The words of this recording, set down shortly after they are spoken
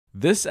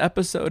This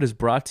episode is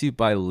brought to you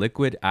by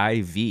Liquid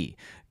IV.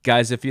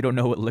 Guys, if you don't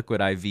know what Liquid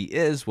IV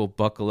is, well,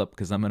 buckle up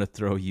because I'm going to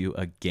throw you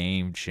a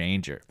game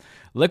changer.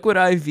 Liquid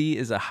IV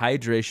is a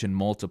hydration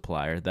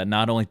multiplier that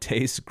not only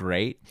tastes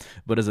great,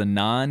 but is a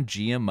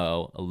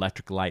non-GMO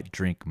electrolyte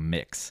drink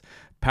mix.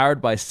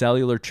 Powered by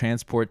cellular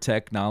transport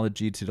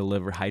technology to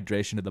deliver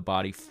hydration to the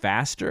body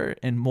faster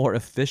and more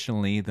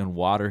efficiently than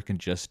water can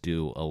just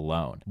do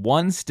alone.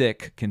 One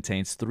stick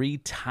contains 3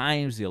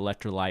 times the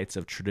electrolytes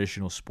of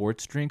traditional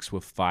sports drinks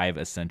with 5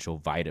 essential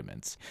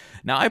vitamins.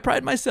 Now, I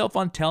pride myself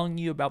on telling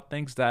you about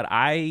things that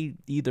I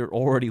either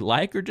already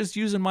like or just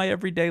use in my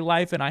everyday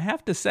life, and I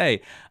have to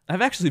say,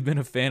 I've actually been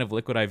a fan of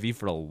Liquid IV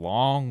for a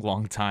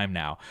long time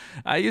now.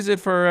 I use it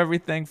for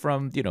everything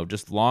from,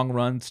 just long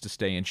runs to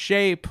stay in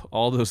shape,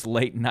 all those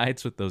late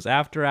nights with those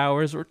after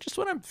hours, or just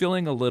when I'm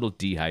feeling a little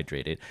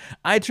dehydrated.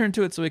 I turn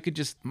to it so it could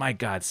just, my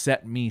God,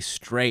 set me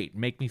straight,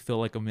 make me feel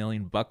like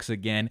 $1,000,000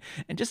 again,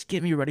 and just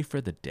get me ready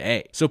for the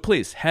day. So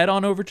please head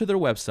on over to their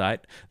website.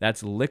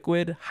 That's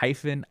liquid-iv.com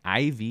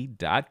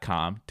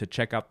to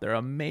check out their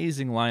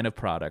amazing line of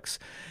products.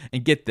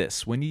 And get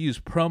this, when you use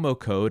promo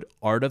code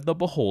Art of the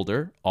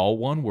Beholder, all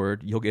one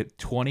word, you'll get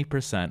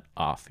 20%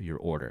 off your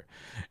order.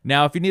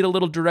 Now, if you need a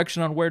little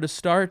direction on where to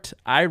start,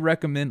 I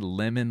recommend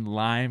lemon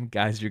lime.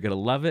 Guys, you're going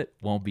to love it.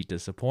 Won't be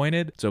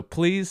disappointed. So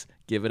please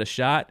give it a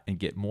shot and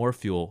get more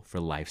fuel for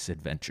life's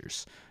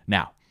adventures.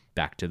 Now,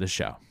 back to the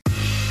show.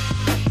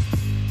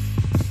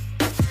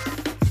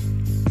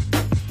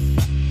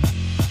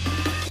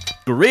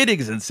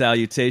 Greetings and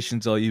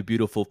salutations, all you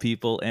beautiful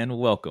people, and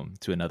welcome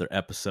to another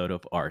episode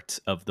of Art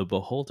of the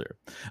Beholder,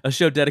 a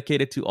show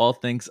dedicated to all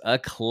things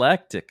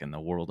eclectic in the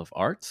world of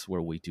arts,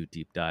 where we do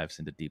deep dives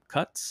into deep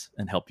cuts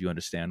and help you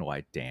understand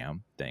why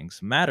damn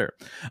things matter.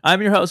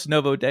 I'm your host,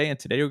 Novo Day, and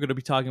today we're going to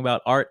be talking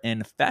about art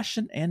and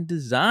fashion and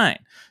design.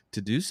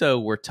 To do so,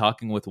 we're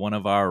talking with one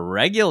of our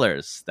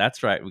regulars.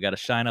 That's right, we got to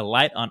shine a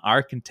light on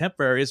our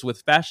contemporaries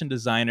with fashion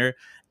designer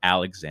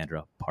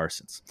Alexandra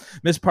Parsons.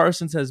 Ms.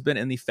 Parsons has been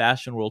in the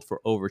fashion world for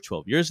over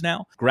 12 years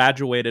now,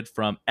 graduated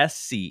from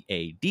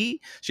SCAD.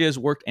 She has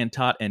worked and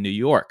taught in New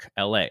York,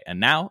 LA, and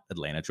now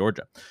Atlanta,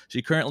 Georgia.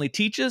 She currently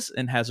teaches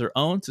and has her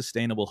own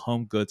sustainable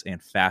home goods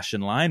and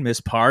fashion line.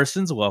 Ms.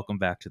 Parsons, welcome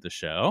back to the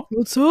show.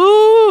 What's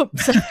up?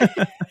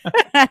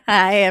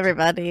 Hi,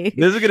 everybody.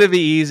 This is going to be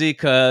easy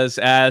because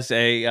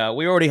we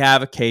already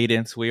have a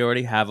cadence. We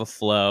already have a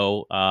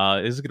flow.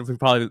 This is going to be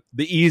probably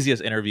the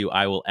easiest interview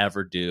I will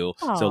ever do.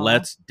 Aww. So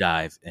let's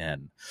dive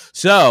in.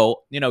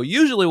 So,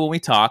 usually when we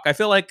talk, I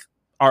feel like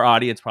our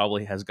audience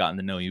probably has gotten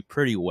to know you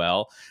pretty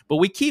well, but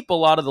we keep a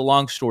lot of the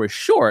long story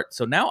short.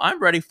 So now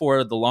I'm ready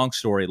for the long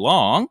story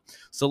long.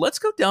 So let's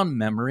go down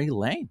memory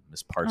lane,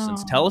 Ms.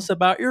 Parsons. Tell us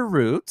about your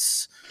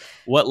roots.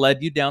 What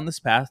led you down this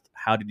path?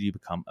 How did you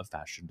become a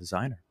fashion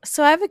designer?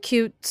 So I have a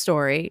cute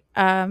story.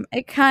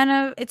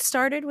 It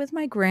started with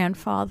my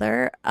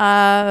grandfather,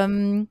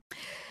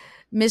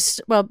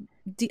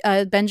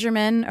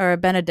 Benjamin or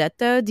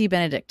Benedetto Di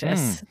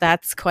Benedictus.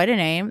 That's quite a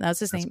name. That's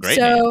his name. Great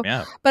name.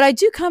 Yeah. But I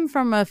do come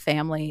from a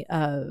family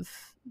of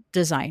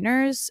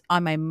designers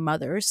on my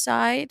mother's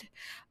side,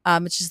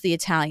 which is the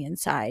Italian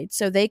side.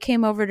 So they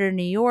came over to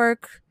New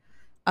York.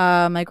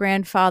 My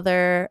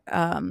grandfather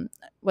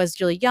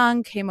was really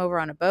young, came over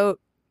on a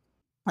boat,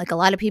 like a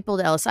lot of people,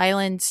 to Ellis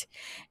Island.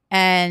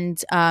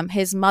 And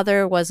his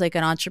mother was like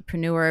an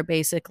entrepreneur,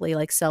 basically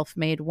like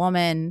self-made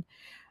woman.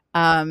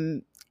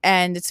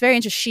 And it's very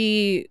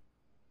interesting.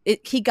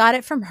 He got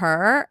it from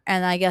her,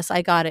 and I guess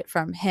I got it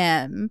from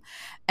him.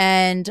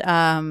 And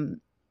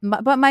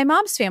but my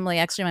mom's family,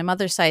 actually, my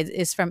mother's side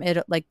is from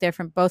Italy. Like they're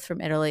both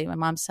from Italy. My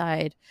mom's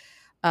side.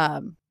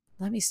 Let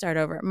me start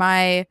over.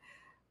 My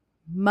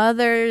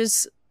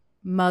mother's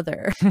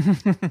mother.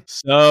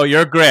 So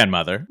your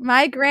grandmother.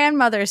 My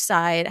grandmother's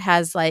side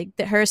has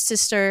her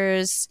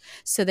sisters.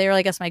 So they were,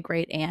 I guess, my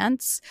great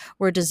aunts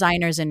were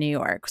designers in New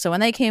York. So when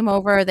they came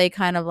over, they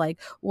kind of I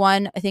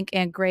think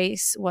Aunt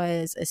Grace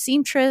was a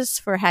seamstress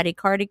for Hattie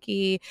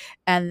Carnegie,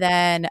 and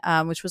then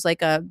which was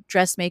like a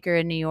dressmaker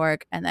in New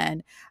York. And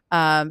then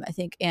I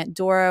think Aunt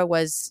Dora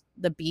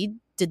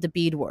did the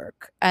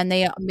beadwork, and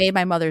they made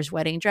my mother's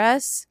wedding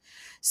dress.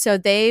 So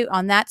they,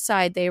 on that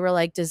side, they were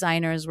like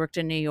designers, worked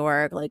in New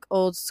York, like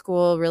old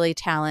school, really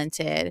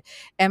talented.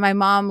 And my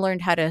mom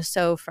learned how to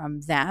sew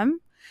from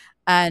them.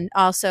 And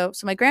also,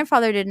 so my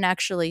grandfather didn't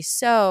actually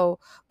sew,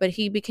 but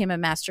he became a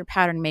master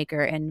pattern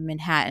maker in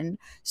Manhattan.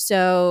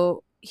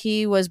 So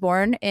he was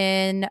born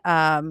in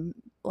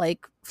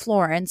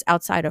Florence,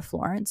 outside of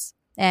Florence.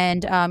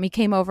 And he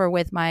came over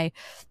with my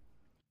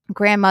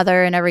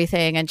grandmother and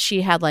everything. And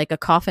she had like a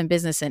coffin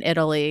business in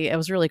Italy. It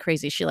was really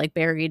crazy. She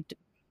buried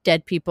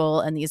dead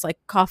people in these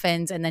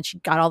coffins, and then she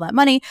got all that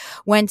money,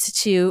 went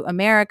to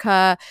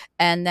America,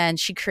 and then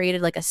she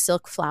created a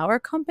silk flower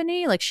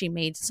company. She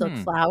made silk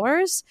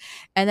flowers.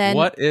 And then,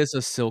 what is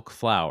a silk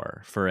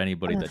flower for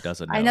anybody that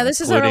doesn't know? I know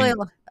this is a really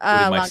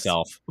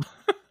myself.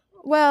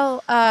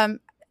 Well,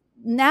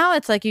 now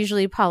it's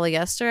usually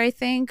polyester, I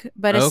think,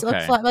 but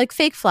it's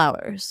fake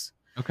flowers.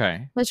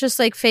 Okay. It's just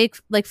like fake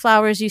like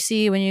flowers you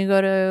see when you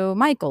go to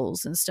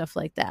Michael's and stuff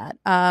like that.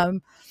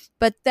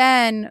 But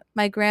then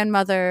my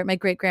grandmother, my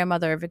great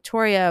grandmother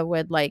Victoria,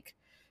 would like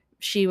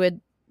she would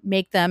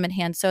make them and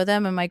hand sew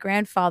them, and my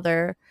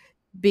grandfather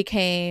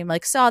became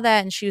like saw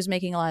that and she was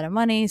making a lot of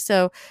money,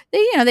 so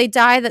they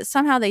dye that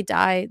somehow they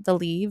dye the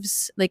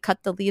leaves, they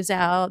cut the leaves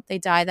out, they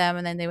dye them,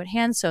 and then they would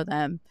hand sew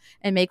them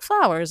and make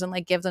flowers and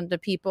like give them to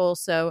people,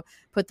 so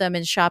put them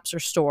in shops or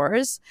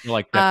stores.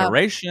 Like uh,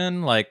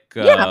 decoration, like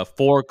yeah,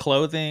 for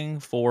clothing,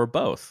 for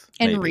both,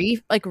 and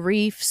maybe.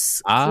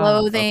 reefs, Okay.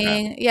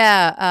 clothing,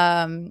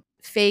 yeah.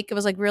 Fake, it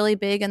was like really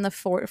big in the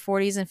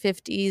 40s and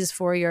 50s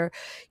for your,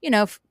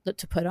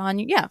 to put on,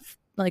 yeah,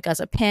 like as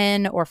a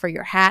pin, or for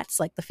your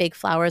hats, like the fake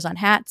flowers on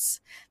hats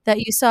that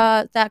you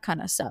saw, that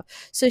kind of stuff.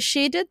 So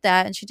she did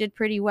that and she did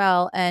pretty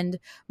well. And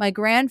my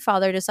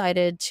grandfather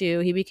decided to,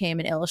 he became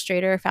an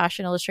illustrator,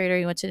 fashion illustrator.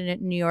 He went to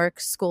New York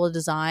School of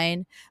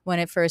Design when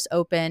it first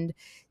opened,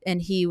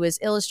 and he was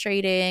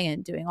illustrating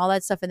and doing all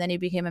that stuff. And then he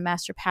became a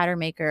master pattern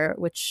maker,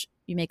 which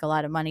you make a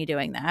lot of money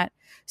doing that.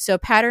 So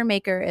pattern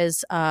maker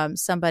is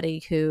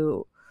somebody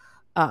who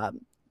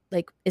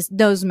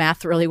knows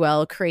math really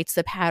well, creates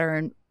the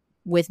pattern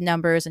with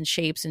numbers and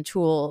shapes and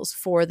tools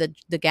for the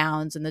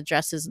gowns and the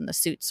dresses and the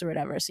suits or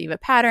whatever. So you have a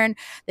pattern,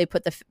 they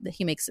put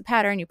he makes the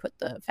pattern, you put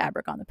the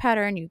fabric on the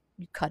pattern, you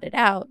cut it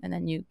out, and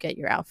then you get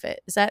your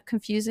outfit. Is that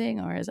confusing,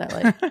 or is that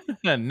like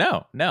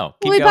No, well,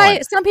 keep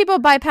going. some people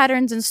buy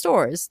patterns in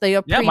stores. They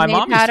have Yeah, my pre-made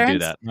mom used to do patterns.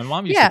 that. My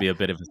mom used to Yeah, be a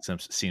bit of a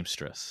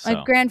seamstress, my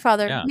so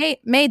grandfather yeah.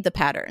 made the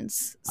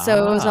patterns,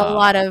 so it was a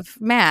lot Ah. of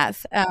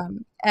math,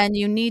 and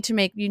you need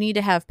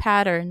to have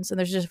patterns, and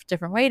there's just a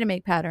different way to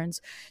make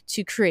patterns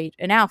to create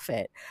an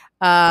outfit,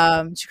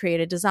 to create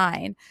a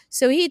design.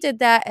 So he did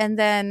that, and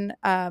then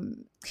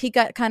he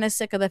got kind of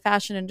sick of the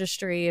fashion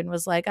industry and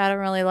was like, I don't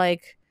really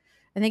like,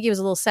 I think he was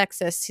a little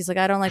sexist. He's like,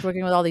 I don't like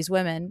working with all these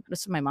women.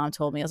 That's what my mom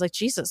told me. I was like,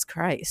 Jesus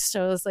Christ.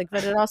 So it was like,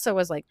 but it also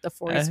was like the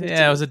 40s,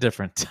 Yeah, it 50s. was a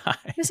different time.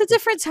 It's a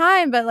different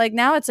time, but like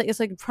now it's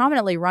like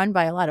prominently run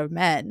by a lot of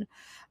men.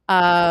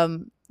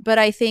 But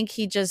I think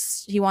he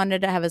wanted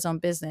to have his own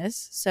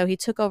business, so he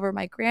took over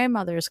my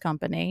grandmother's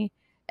company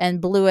and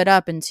blew it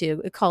up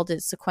into, it called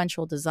it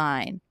Sequential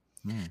Design.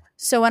 Hmm.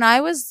 So when I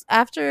was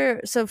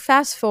after, so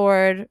fast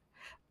forward,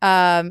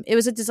 it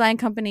was a design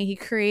company. He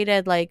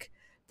created like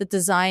the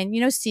design,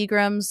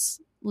 Seagram's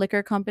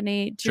liquor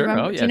company. Do you Sure.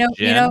 Oh, remember? yeah,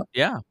 gin.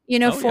 Yeah.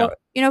 Oh,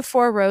 yeah.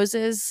 Four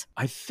Roses,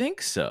 I think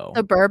the so.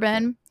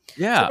 bourbon. So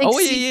I Yeah. think Oh,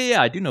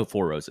 yeah. I do know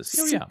Four Roses.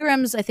 Oh, yeah.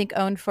 Seagram's, I think,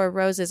 owned Four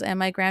Roses, and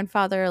my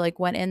grandfather like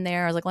went in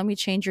there. I was like, "Let me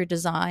change your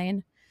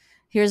design.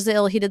 Here's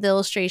he did the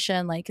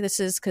illustration. Like this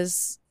is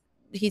because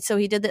he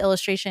did the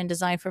illustration and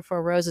design for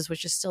Four Roses,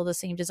 which is still the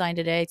same design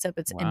today, except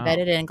it's Wow.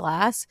 embedded in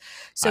glass.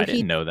 So I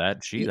didn't know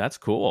that. Gee, that's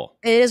cool.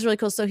 it is really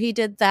cool. So he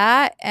did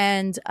that,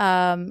 and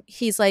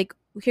he's like,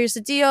 "Here's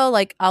the deal.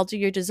 Like, I'll do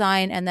your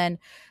design, and then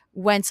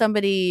when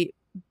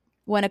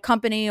when a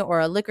company or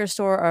a liquor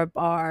store or a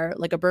bar,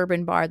 like a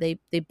bourbon bar, they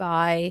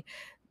buy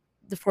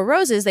the Four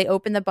Roses, they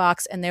open the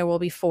box and there will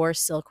be four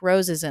silk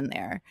roses in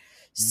there."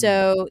 Mm.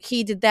 So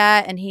he did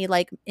that, and he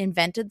like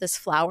invented this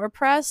flower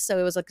press. So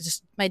it was like,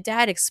 just my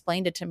dad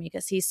explained it to me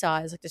because he saw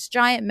it as like this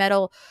giant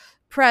metal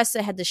press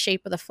that had the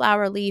shape of the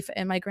flower leaf,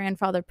 and my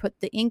grandfather put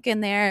the ink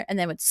in there and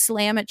then would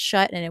slam it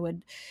shut, and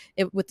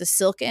it with the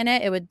silk in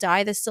it, it would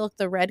dye the silk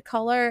the red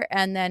color,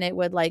 and then it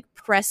would like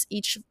press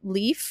each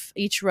leaf,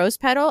 each rose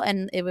petal,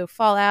 and it would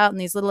fall out, and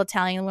these little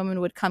Italian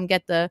women would come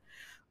get the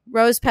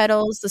rose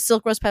petals, the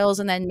silk rose petals,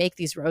 and then make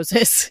these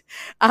roses.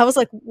 I was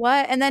like,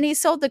 what? And then he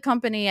sold the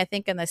company, I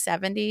think in the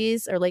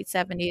 70s or late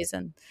 70s,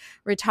 and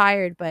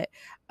retired. But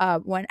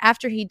when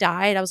after he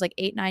died, I was like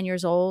 8, 9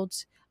 years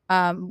old.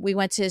 We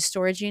went to his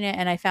storage unit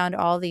and I found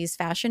all these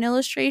fashion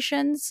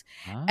illustrations.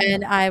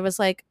 And Ah. I was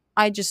like,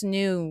 I just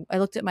knew. I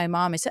looked at my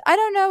mom. I said, I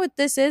don't know what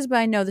this is, but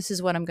I know this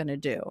is what I'm going to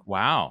do.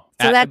 Wow.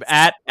 So At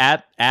that's,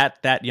 at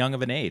at that young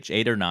of an age,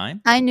 8 or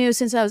 9? I knew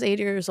since I was 8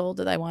 years old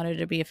that I wanted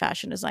to be a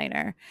fashion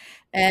designer.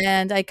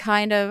 And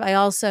I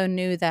also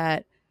knew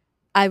that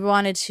I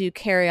wanted to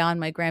carry on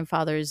my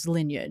grandfather's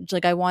lineage.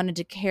 Like I wanted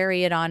to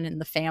carry it on in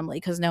the family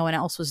because no one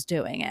else was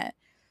doing it.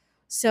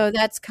 So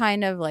that's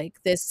kind of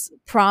like this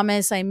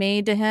promise I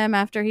made to him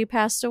after he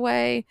passed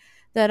away,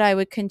 that I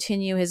would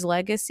continue his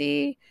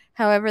legacy,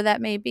 however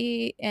that may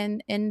be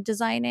in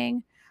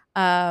designing.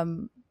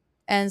 Um,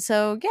 and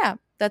so yeah,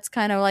 that's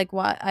kind of like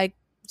what I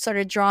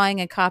started drawing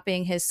and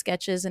copying his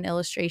sketches and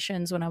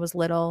illustrations when I was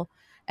little.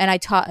 And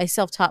I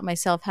self-taught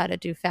myself how to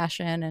do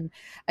fashion. And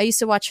I used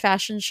to watch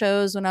fashion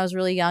shows when I was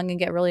really young and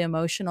get really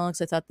emotional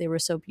because I thought they were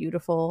so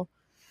beautiful.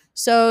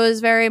 So it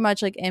was very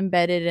much like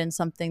embedded in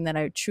something that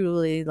I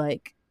truly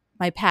like.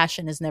 My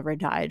passion has never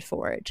died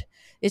for it.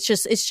 It's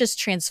just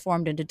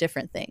transformed into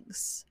different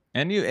things.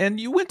 And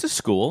you went to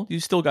school. You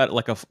still got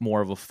like a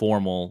more of a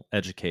formal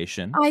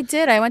education. I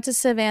did. I went to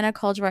Savannah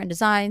College of Art and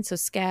Design, so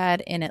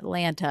SCAD in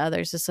Atlanta.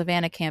 There's a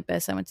Savannah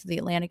campus. I went to the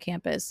Atlanta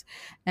campus,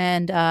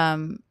 and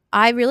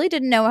I really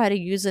didn't know how to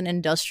use an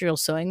industrial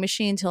sewing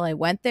machine until I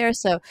went there.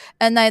 So,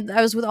 and I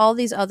was with all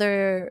these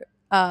other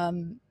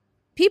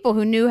people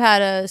who knew how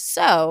to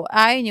sew.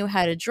 I knew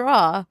how to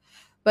draw.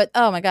 But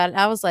oh my God,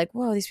 I was like,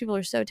 whoa, these people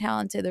are so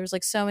talented. There was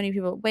like so many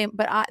people. Wait,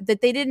 but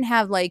that they didn't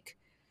have like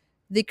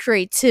the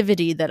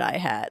creativity that I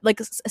had.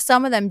 Like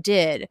some of them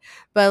did,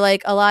 but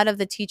like a lot of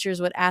the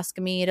teachers would ask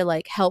me to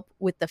like help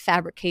with the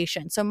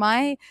fabrication. So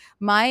my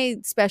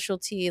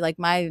specialty, like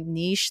my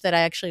niche that I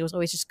actually was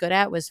always just good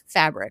at was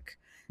fabric.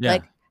 Yeah.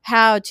 Like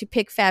how to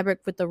pick fabric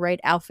with the right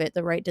outfit,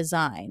 the right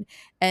design.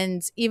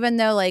 And even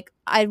though like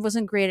I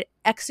wasn't great at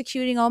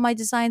executing all my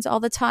designs all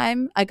the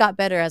time, I got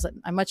better as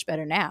I'm much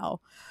better now.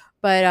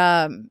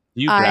 But Do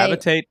you I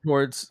gravitate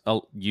towards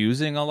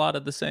using a lot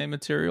of the same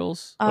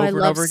materials oh, over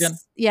and over again?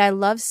 yeah, I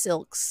love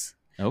silks.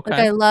 Like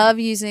Okay. I love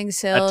using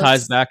That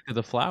ties silks. back to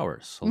the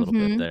flowers a little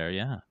bit Mhm. there.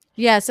 Yeah.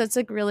 Yeah, so it's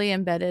like really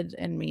embedded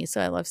in me.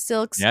 So I love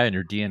silks. Yeah, in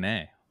your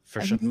DNA.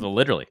 For sure. Mhm.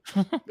 Literally.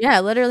 Yeah,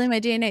 literally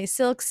my DNA,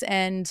 silks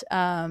and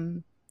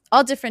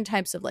all different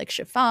types of like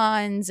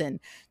chiffons and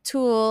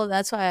tulle.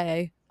 That's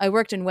why I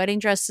worked in wedding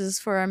dresses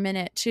for a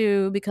minute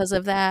too because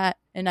of that.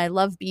 And I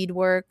love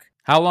beadwork.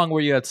 How long were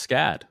you at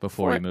SCAD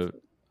before you For moved?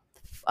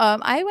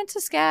 I went to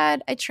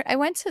SCAD. I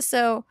went to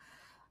so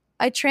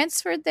I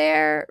transferred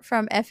there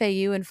from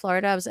FAU in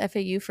Florida. I was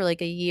FAU for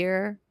like a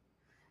year.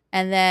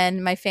 And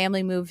then my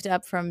family moved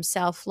up from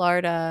South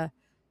Florida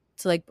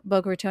to like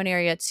Boca Raton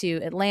area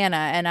to Atlanta.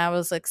 And I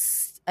was like,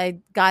 I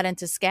got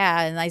into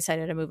SCAD and I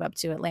decided to move up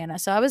to Atlanta.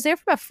 So I was there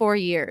for about 4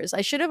 years.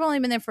 I should have only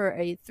been there for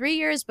 3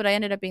 years, but I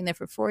ended up being there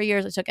for 4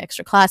 years. I took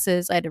extra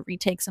classes. I had to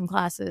retake some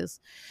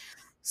classes.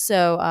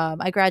 So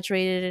I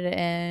graduated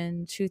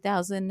in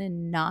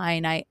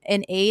 2009.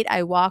 In eight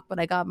I walked, but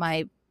I got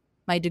my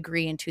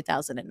degree in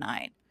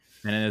 2009.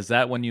 And is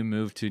that when you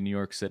moved to New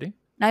York City?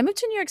 I moved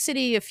to New York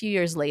City a few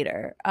years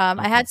later. I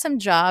Okay. had some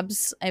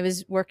jobs. I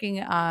was working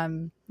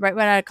right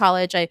when out of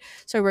college. I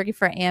started working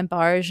for Anne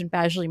Barge and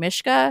Badgley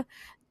Mishka.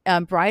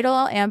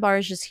 Bridal Anne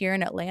Barge is here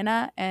in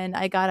Atlanta, and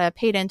I got a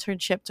paid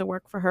internship to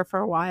work for her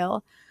for a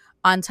while.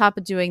 On top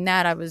of doing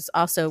that, I was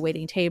also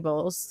waiting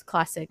tables,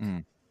 classic Mm,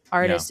 yeah.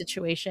 artist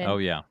situation. Oh,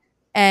 yeah.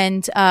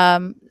 And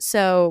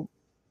so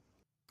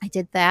I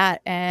did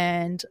that,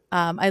 and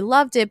I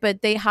loved it.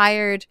 But they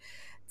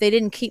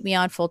didn't keep me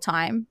on full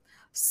time.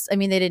 I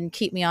mean, they didn't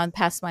keep me on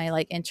past my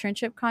like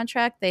internship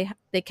contract.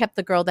 They kept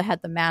the girl that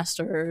had the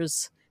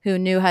masters, who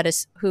knew how to,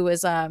 who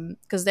was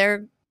because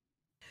their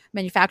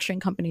manufacturing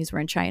companies were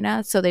in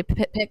China, so they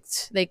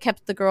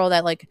kept the girl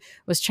that like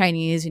was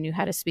Chinese and knew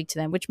how to speak to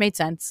them, which made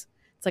sense.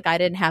 It's like I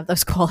didn't have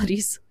those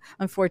qualities,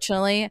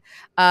 unfortunately.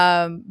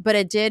 But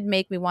it did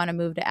make me want to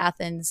move to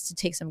Athens to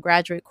take some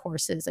graduate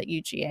courses at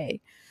UGA.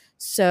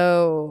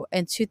 So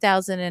in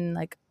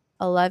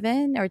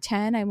 2011 or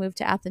 10, I moved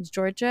to Athens,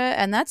 Georgia,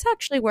 and that's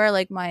actually where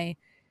like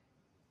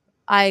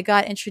I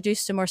got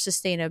introduced to more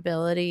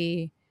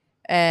sustainability.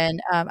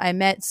 And I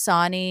met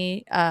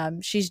Sani.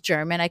 She's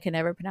German. I can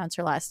never pronounce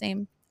her last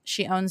name.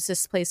 She owns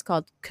this place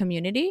called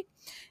Community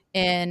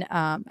in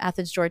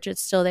Athens, Georgia.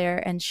 It's still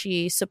there. And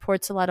she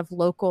supports a lot of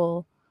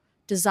local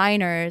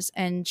designers.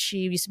 And she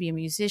used to be a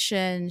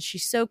musician.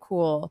 She's so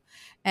cool.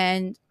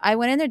 And I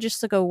went in there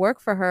just to go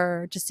work for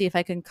her to see if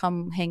I can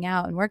come hang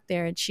out and work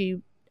there. And she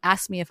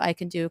asked me if I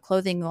can do a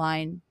clothing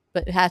line,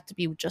 but it had to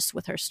be just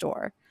with her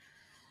store.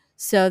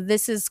 So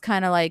this is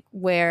kind of like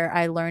where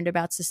I learned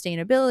about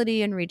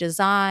sustainability and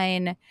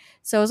redesign.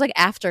 So it was like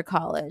after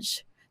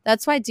college.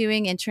 That's why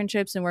doing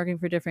internships and working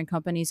for different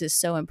companies is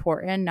so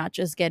important, not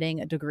just getting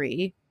a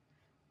degree,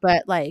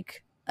 but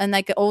like, and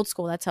like old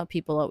school, that's how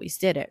people always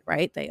did it,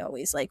 right? They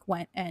always like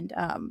went and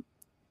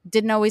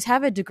didn't always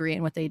have a degree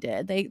in what they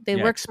did. They Yeah,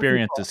 worked for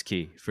experience people. is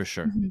key for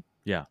sure. Mhm.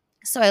 Yeah.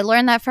 So I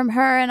learned that from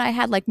her, and I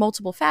had like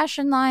multiple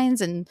fashion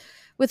lines and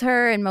with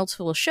her and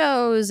multiple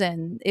shows,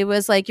 and it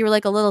was like you were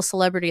like a little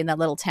celebrity in that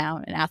little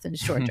town in Athens,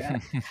 Georgia.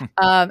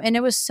 And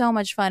it was so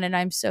much fun, and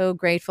I'm so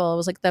grateful. It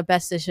was like the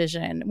best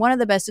decision. One of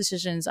the best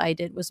decisions I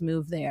did was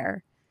move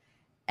there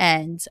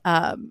and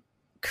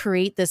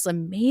create this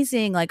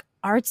amazing like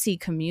artsy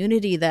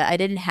community that I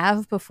didn't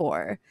have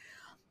before,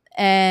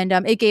 and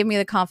it gave me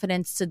the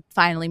confidence to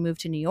finally move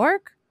to New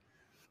York.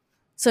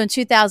 So in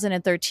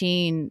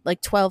 2013,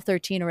 like 12,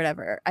 13 or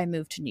whatever, I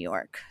moved to New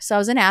York. So I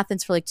was in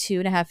Athens for like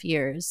 2.5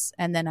 years.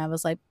 And then I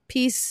was like,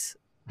 peace,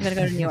 I'm going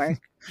to go to New York.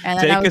 And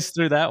then Take us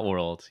through that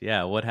world.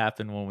 Yeah. What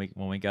happened when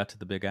we got to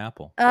the Big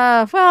Apple?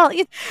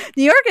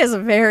 New York is a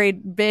very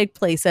big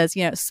place, as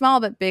you know, small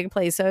but big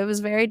place. So it was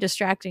very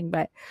distracting.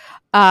 But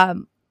I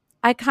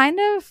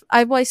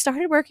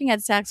started working at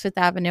Saks Fifth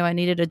Avenue. I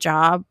needed a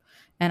job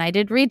and I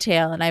did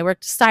retail and I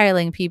worked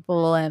styling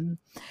people, and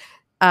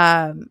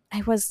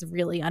I was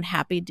really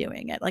unhappy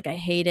doing it. Like I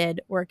hated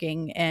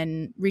working,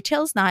 and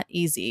retail's not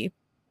easy.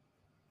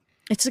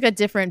 It's like a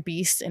different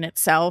beast in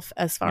itself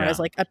as far as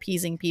like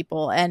appeasing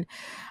people. And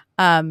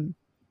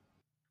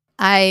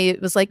I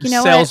was like, you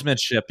know what?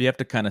 Salesmanship, you have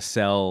to kind of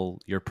sell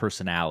your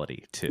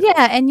personality too.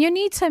 Yeah, and you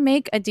need to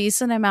make a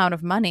decent amount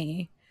of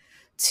money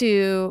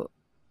to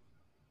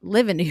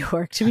live in New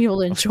York to be able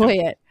to enjoy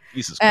it.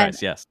 Jesus And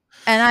Christ, yes.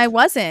 and I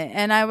wasn't.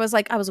 And I was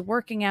like, I was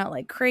working out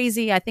like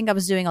crazy. I think I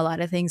was doing a lot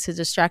of things to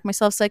distract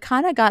myself. So I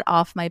kind of got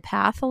off my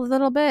path a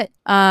little bit,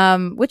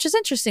 which is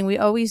interesting. We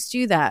always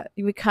do that.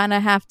 We kind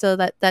of have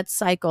to, that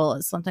cycle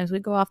is sometimes we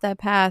go off that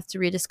path to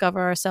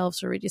rediscover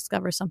ourselves or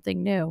rediscover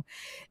something new.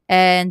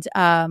 And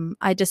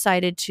I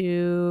decided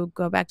to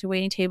go back to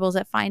waiting tables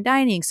at fine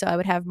dining. So I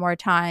would have more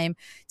time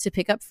to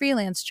pick up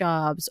freelance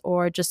jobs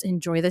or just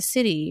enjoy the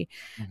city.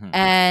 Mm-hmm.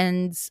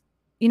 And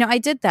I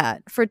did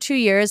that for 2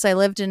 years. I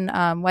lived in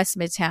West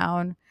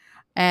Midtown,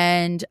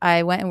 and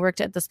I went and worked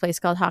at this place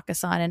called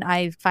Hakkasan, and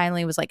I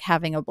finally was like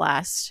having a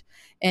blast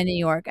in New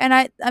York.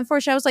 And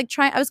unfortunately, I was like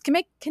I was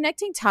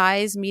connecting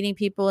ties, meeting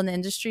people in the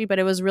industry, but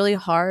it was really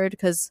hard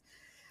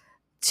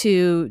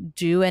to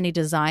do any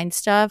design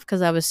stuff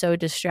because I was so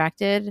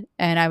distracted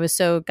and I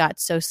got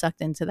so sucked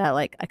into that.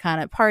 Like I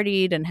kind of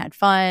partied and had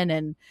fun,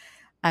 and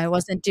I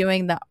wasn't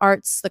doing the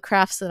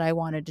crafts that I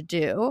wanted to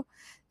do.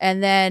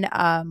 And then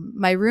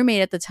my roommate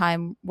at the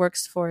time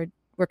worked for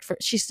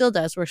she still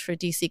does, works for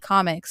DC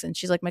Comics, and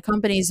she's like, my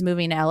company's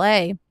moving to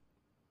LA.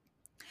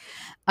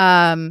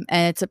 And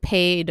it's a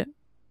paid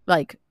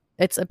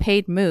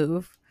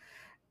move.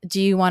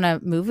 Do you want to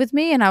move with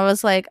me? And I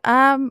was like,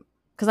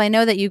 because I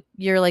know that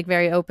you're like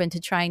very open to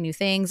trying new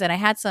things, and I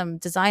had some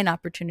design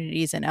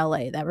opportunities in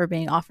LA that were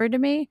being offered to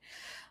me.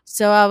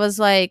 So I was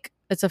like,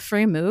 it's a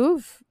free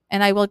move.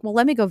 And I was like, well,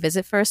 let me go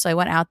visit first. So I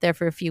went out there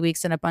for a few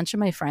weeks, and a bunch of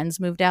my friends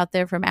moved out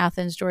there from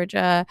Athens,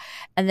 Georgia.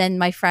 And then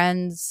my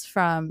friends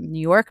from New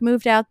York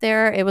moved out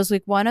there. It was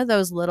like one of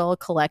those little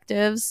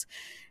collectives.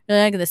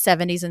 Like in the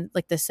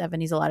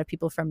 70s, a lot of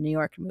people from New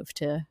York moved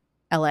to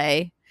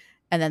LA,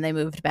 and then they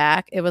moved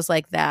back. It was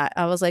like that.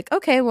 I was like,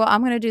 okay, well,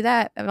 I'm going to do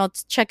that. And I'll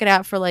check it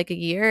out for like a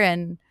year.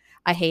 And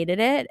I hated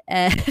it.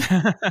 And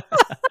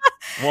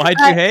Why'd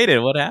you hate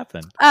it? What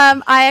happened?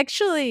 I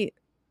actually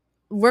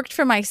worked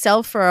for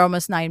myself for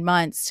almost 9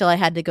 months till I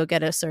had to go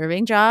get a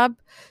serving job.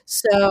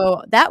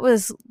 So that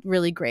was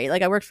really great.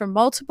 Like I worked for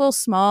multiple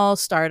small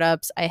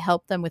startups. I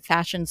helped them with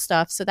fashion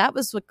stuff. So that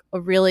was like a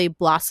really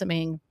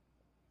blossoming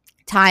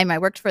time. I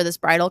worked for this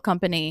bridal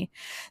company.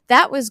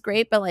 That was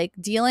great, but like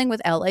dealing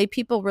with LA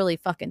people really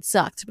fucking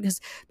sucked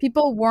because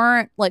people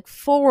weren't like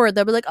forward.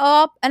 They'll be like,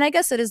 oh, and I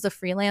guess it is the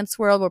freelance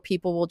world where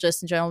people will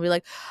just in general be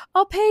like,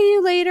 I'll pay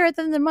you later at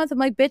the end of the month. I'm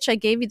like, bitch, I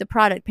gave you the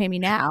product, pay me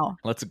now.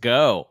 Let's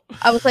go.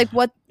 I was like,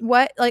 what,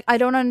 like, I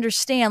don't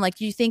understand. Like,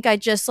 you think I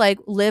just like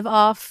live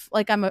off,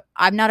 like I'm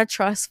not a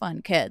trust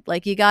fund kid.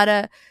 Like you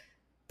gotta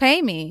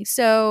pay me.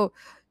 So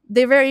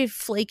they're very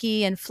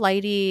flaky and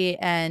flighty.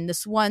 And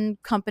this one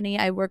company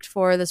I worked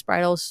for, this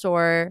bridal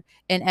store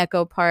in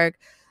Echo Park,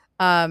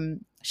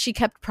 she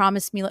kept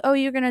promising me like, oh,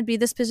 you're going to be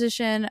this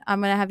position. I'm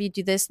going to have you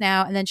do this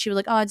now. And then she was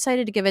like, oh, I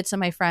decided to give it to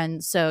my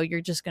friend. So you're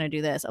just going to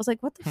do this. I was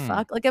like, what the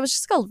fuck? Like, it was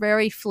just a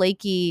very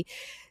flaky,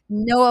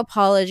 no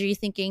apology,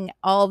 thinking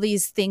all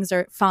these things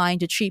are fine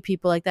to treat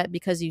people like that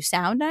because you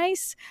sound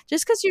nice.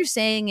 Just because you're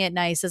saying it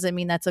nice doesn't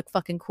mean that's a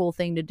fucking cool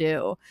thing to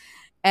do.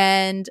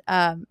 And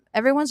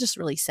everyone's just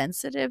really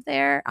sensitive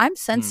there. I'm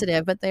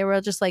sensitive, but they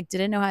were just like,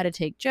 didn't know how to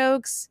take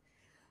jokes.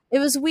 It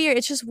was weird.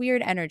 It's just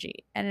weird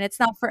energy, and it's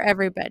not for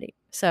everybody.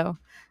 So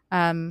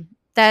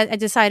that I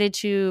decided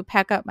to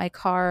pack up my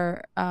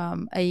car.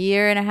 A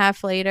year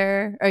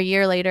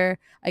later,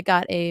 I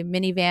got a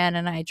minivan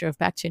and I drove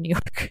back to New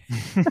York.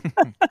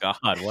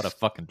 God, what a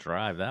fucking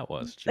drive that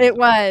was. Jesus. It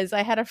was.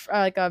 I had a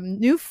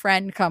new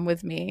friend come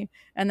with me,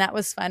 and that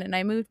was fun. And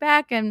I moved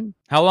back. And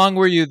how long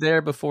were you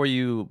there before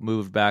you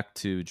moved back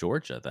to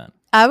Georgia then?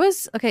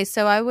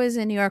 So I was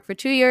in New York for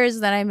 2 years.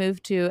 Then I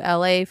moved to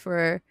LA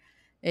for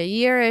a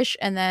year-ish,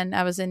 and then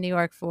I was in New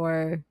York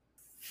for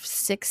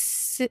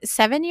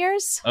 7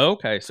 years.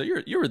 Okay, so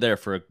you were there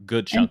for a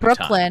good chunk in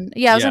Brooklyn. of time.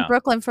 Yeah, I was in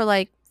Brooklyn for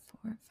like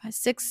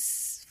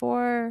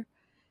 6-ish,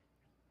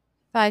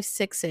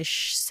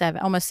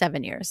 7, almost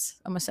 7 years.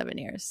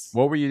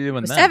 What were you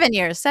doing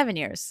then? 7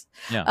 years.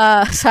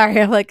 Yeah.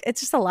 Sorry, I'm like, it's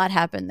just a lot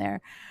happened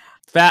there.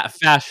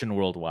 Fashion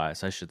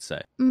world-wise, I should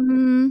say.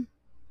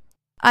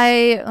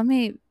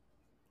 I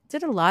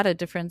did a lot of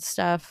different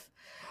stuff.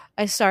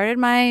 I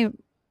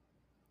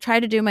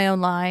tried to do my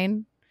own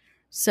line.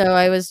 So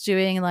I was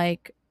doing I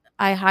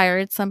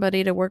hired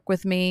somebody to work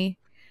with me,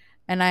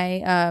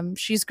 and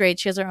she's great.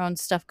 She has her own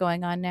stuff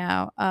going on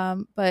now.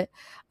 But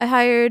I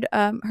hired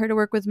her to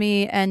work with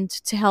me and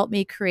to help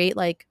me create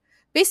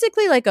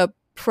basically a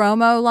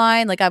promo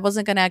line. Like I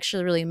wasn't going to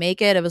actually really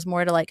make it. It was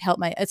more to help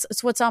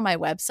it's what's on my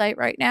website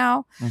right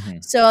now.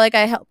 Mm-hmm. So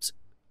I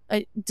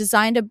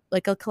designed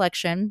a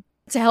collection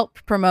to help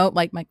promote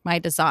my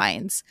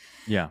designs.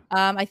 Yeah.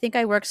 I think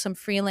I worked some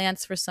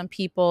freelance for some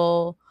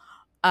people.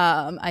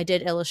 I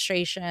did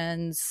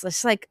illustrations.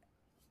 It's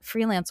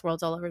freelance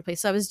worlds all over the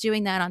place. So I was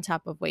doing that on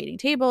top of waiting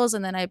tables,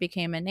 and then I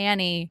became a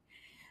nanny,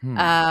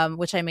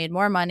 which I made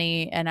more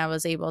money, and I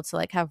was able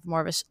to have more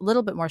of a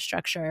little bit more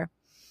structure.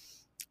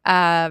 So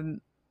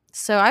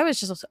I was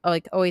just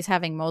always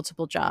having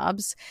multiple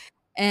jobs,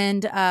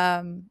 and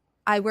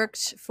I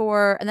worked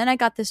for, and then I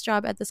got this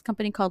job at this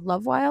company called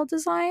Love Wild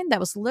Design that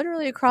was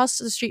literally across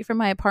the street from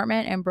my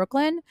apartment in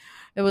Brooklyn.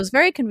 It was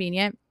very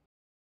convenient.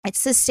 It's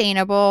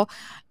sustainable.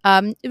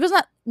 It was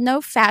not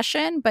no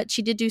fashion, but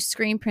she did do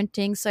screen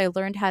printing, so I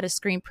learned how to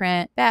screen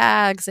print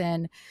bags,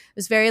 and it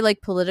was very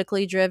like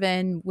politically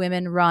driven,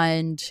 women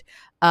run,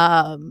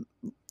 um,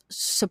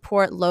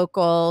 support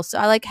local. So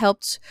I like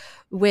helped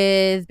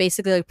with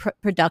basically like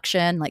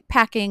production, like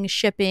packing,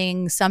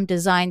 shipping, some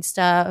design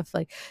stuff.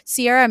 Like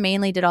Sierra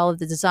mainly did all of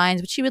the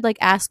designs, but she would like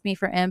ask me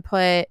for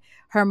input.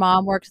 Her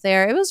mom worked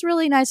there. It was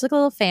really nice, like a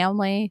little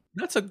family.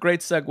 That's a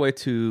great segue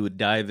to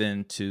dive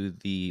into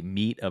the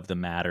meat of the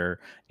matter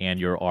and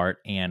your art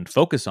and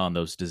focus on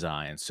those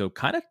designs. So,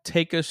 kind of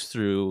take us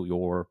through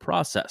your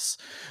process.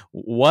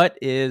 What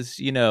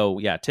is,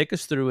 take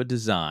us through a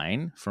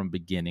design from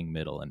beginning,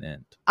 middle, and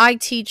end. I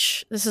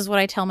teach, this is what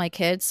I tell my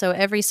kids. So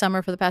every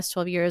summer for the past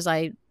 12 years,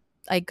 I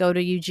go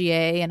to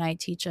UGA and I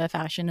teach a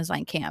fashion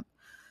design camp.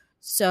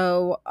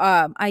 So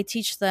I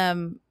teach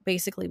them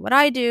basically what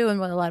I do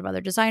and what a lot of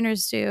other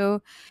designers do.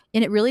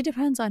 And it really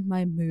depends on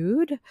my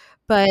mood.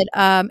 But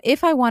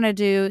if I want to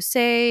do,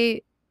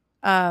 say,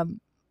 well,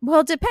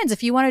 it depends.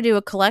 If you want to do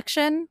a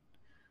collection,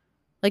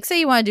 like say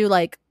you want to do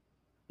like,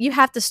 you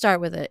have to start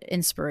with an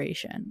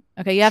inspiration.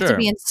 Okay. You have to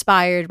be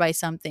inspired by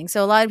something.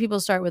 So a lot of people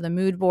start with a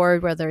mood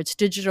board, whether it's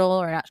digital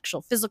or an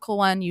actual physical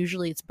one.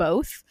 Usually it's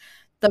both.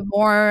 The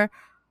more,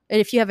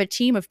 if you have a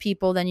team of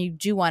people, then you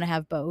do want to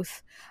have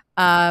both.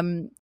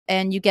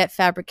 And you get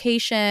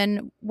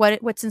fabrication, what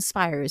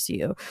inspires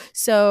you.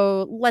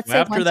 So let's say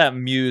after that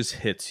muse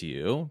hits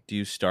you, do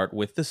you start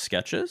with the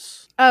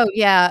sketches? Oh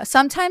yeah,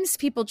 sometimes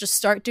people just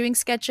start doing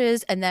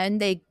sketches and then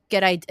they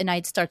get an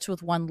idea starts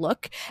with one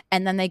look,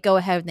 and then they go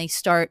ahead and they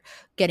start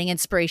getting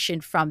inspiration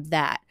from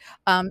that.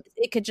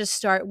 It could just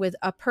start with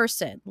a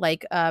person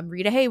like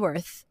Rita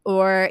Hayworth,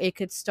 or it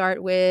could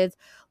start with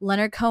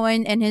Leonard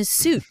Cohen and his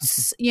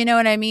suits. You know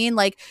what I mean?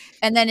 Like,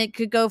 and then it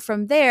could go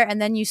from there,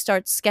 and then you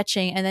start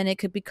sketching, and then it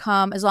could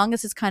become, as long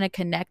as it's kind of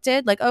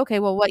connected, like, okay,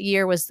 well, what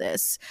year was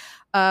this?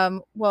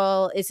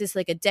 Well, is this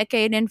like a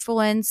decade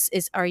influence?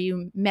 Are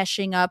you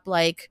meshing up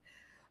like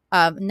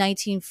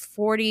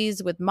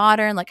 1940s with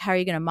modern? Like, how are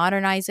you going to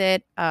modernize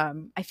it?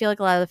 I feel like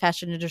a lot of the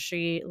fashion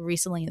industry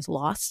recently has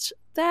lost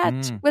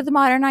that with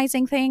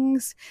modernizing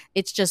things.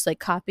 It's just like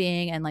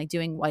copying and like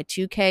doing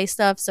Y2K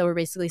stuff. So we're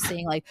basically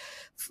seeing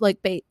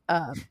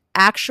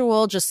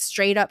actual just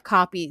straight up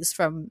copies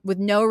with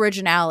no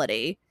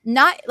originality,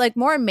 not like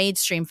more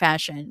mainstream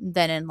fashion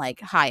than in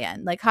like high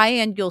end. Like high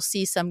end, you'll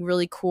see some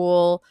really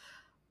cool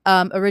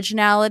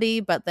originality,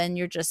 but then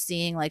you're just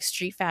seeing like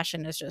street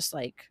fashion is just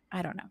like,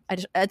 I don't know,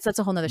 that's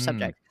a whole nother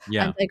subject.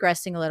 I'm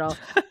digressing a little.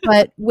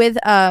 But with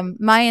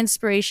my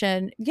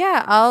inspiration,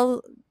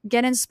 I'll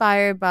get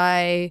inspired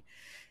by,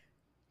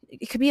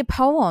 it could be a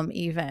poem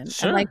even.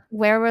 Sure. And like,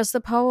 where was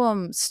the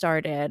poem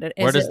started?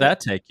 Where does that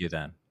take you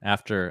then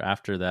after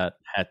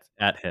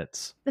that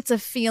hits? It's a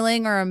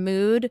feeling or a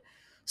mood.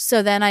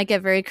 So then I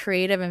get very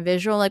creative and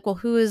visual, like, well,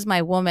 who is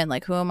my woman?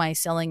 Like, who am I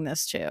selling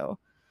this to?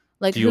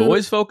 Like, do you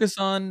always focus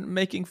on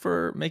making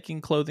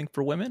clothing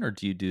for women, or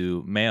do you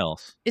do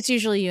males? It's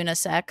usually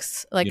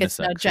unisex. Like unisex, it's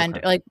no gender,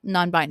 okay. Like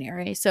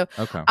non-binary. So,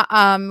 okay.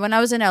 When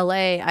I was in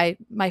LA,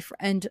 my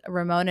friend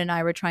Ramon and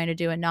I were trying to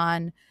do a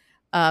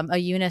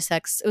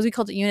unisex. We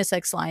called it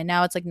unisex line.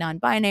 Now it's like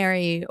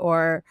non-binary,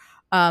 or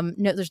no,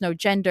 there's no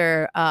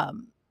gender.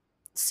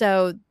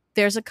 So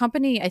there's a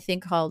company I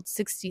think called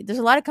 60. There's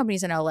a lot of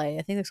companies in LA.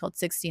 I think it's called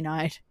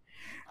 69.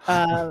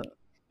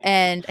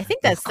 And I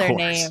think that's their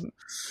name.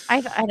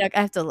 I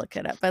have to look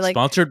it up. But like,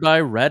 sponsored by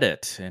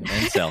Reddit and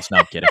incels. No,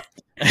 I'm kidding.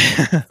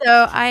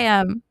 So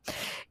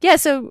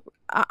so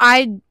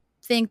I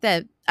think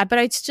that, but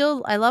I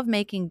love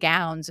making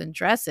gowns and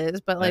dresses.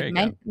 But like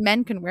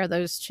men can wear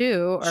those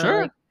too. Or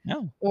sure. Like,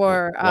 yeah.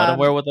 Or let them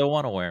wear what they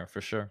want to wear,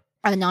 for sure.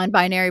 A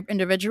non-binary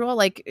individual,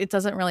 like, it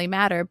doesn't really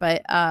matter.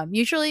 But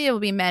usually it will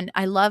be men.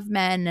 I love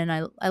men, and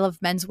I love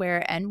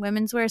menswear and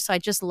women's wear. So I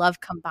just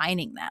love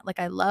combining that. Like,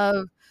 I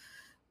love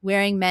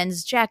wearing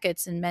men's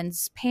jackets and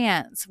men's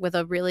pants with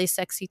a really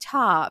sexy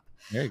top.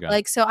 There you go.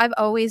 Like, so I've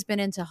always been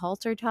into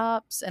halter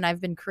tops, and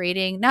I've been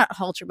creating, not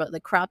halter, but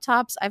the crop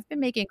tops. I've been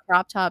making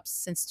crop tops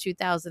since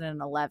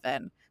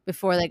 2011,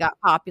 before they got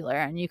popular.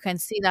 And you can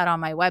see that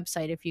on my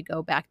website. If you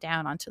go back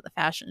down onto the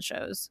fashion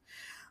shows,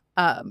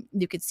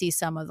 you could see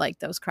some of like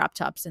those crop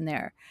tops in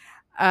there.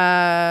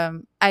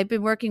 I've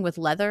been working with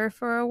leather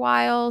for a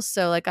while.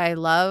 So like, I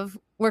love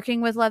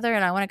working with leather,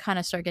 and I want to kind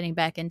of start getting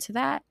back into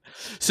that.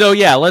 So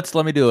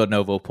let me do a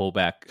Novo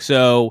pullback.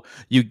 So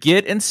you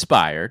get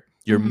inspired,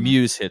 your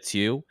muse hits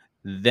you,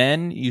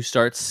 then you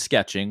start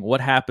sketching.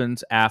 What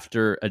happens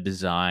after a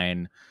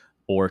design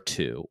or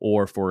two,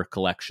 or for a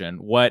collection?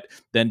 What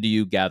then do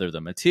you gather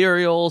the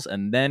materials,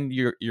 and then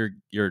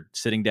you're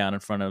sitting down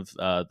in front of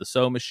the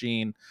sew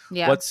machine?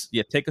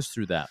 Take us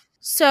through that.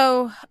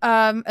 So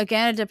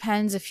again, it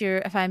depends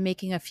if I'm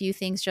making a few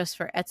things just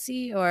for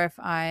Etsy, or if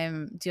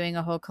I'm doing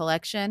a whole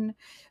collection.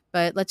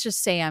 but let's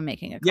just say I'm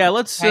making a Yeah,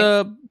 collection,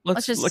 right?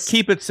 let's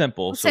keep it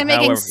simple. Let's say So I'm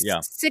making however, yeah,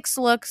 six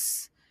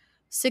looks,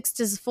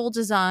 full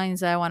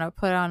designs that I want to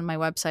put on my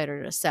website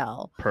or to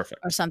sell or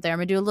perfect. something. I'm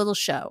gonna do a little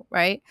show,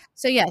 right?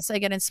 So yes, I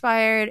get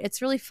inspired.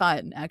 It's really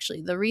fun,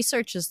 actually. The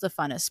research is the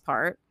funnest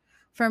part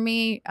for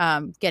me.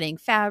 Getting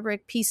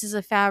fabric, pieces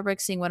of fabric,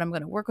 seeing what I'm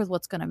going to work with,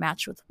 what's going to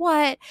match with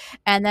what,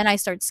 and then I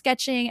start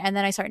sketching, and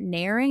then I start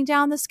narrowing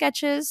down the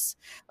sketches.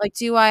 Like,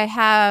 do I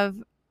have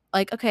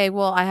like, okay,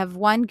 well, I have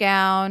one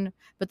gown,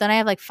 but then I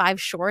have like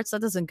 5 shorts.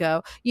 That doesn't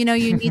go. You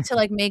need to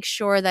like make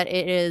sure that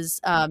it is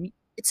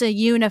it's a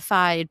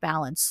unified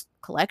balance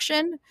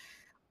collection.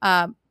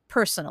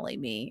 Personally,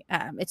 me,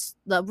 it's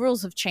the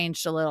rules have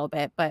changed a little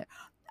bit, but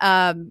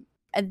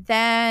and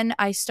then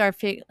I start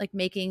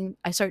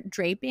I start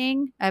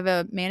draping. I have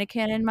a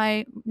mannequin in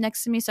my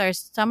next to me, so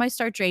I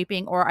start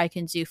draping, or I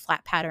can do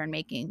flat pattern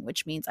making,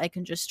 which means I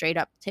can just straight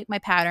up take my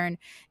pattern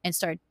and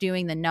start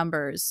doing the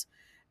numbers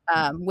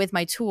with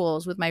my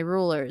tools, with my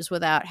rulers,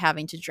 without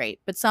having to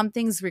drape. But some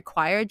things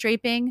require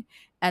draping,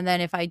 and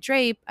then if I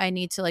drape, I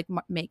need to like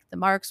make the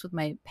marks with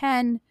my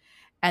pen,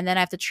 and then I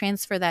have to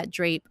transfer that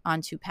drape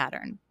onto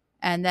pattern.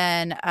 And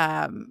then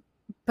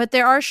but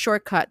there are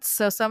shortcuts.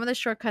 So some of the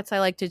shortcuts I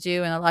like to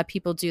do, and a lot of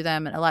people do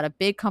them, and a lot of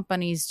big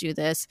companies do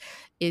this,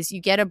 is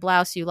you get a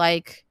blouse you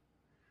like,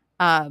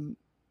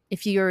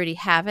 if you already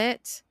have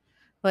it.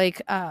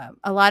 Like a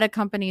lot of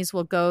companies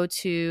will go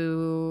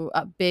to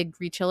a big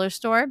retailer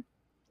store.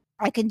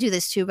 I can do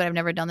this too, but I've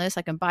never done this.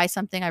 I can buy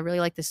something. I really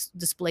like this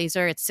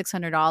blazer. It's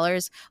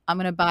 $600. I'm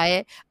gonna buy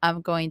it.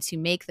 I'm going to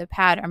make the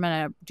pattern. I'm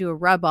gonna do a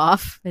rub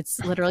off. It's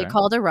literally Okay.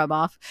 called a rub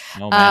off.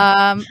 Oh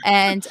man.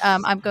 And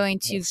I'm going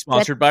to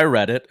Sponsored by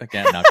Reddit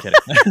again. Not kidding.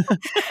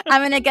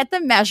 I'm gonna get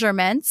the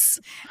measurements,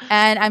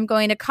 and I'm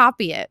going to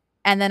copy it,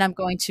 and then I'm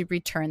going to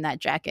return that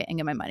jacket and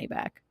get my money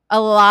back.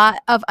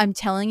 I'm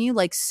telling you,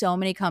 like so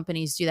many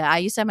companies do that. I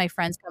used to have my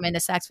friends come into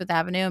Saks Fifth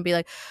Avenue and be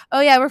like, "Oh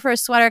yeah, we're for a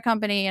sweater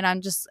company,"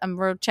 and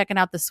we're checking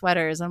out the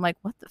sweaters. I'm like,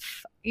 "What the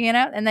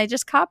and they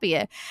just copy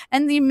it,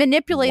 and you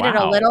manipulate it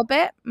a Wow. little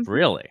bit.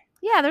 Really?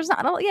 Yeah, there's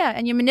not yeah,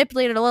 and you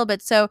manipulate it a little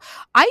bit. So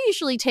I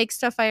usually take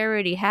stuff I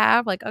already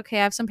have, like, okay,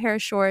 I have some pair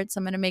of shorts,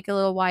 I'm gonna make it a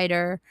little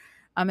wider.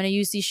 I'm gonna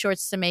use these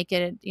shorts to make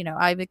it,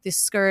 I make this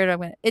skirt.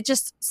 It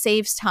just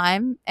saves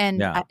time, and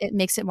Yeah. it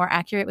makes it more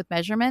accurate with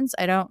measurements.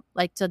 I don't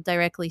like to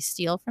directly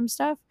steal from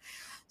stuff.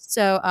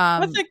 So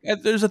I think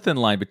there's a thin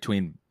line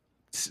between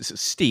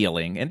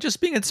stealing and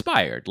just being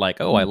inspired. Like,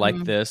 oh, I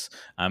like this.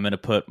 I'm gonna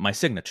put my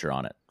signature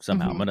on it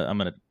somehow. I'm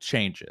gonna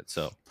change it.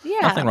 So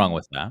yeah. nothing wrong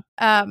with that.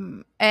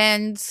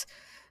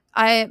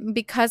 And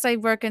because I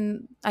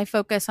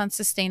focus on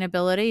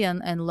sustainability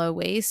and low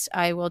waste,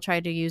 I will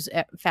try to use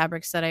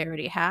fabrics that I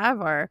already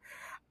have, or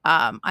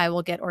I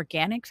will get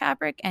organic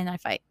fabric. And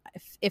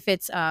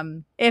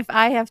if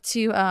I have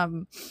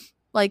to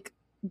like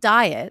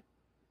dye it,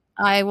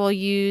 I will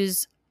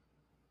use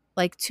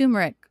like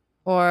turmeric,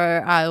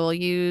 or I will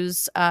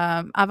use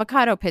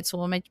avocado pits.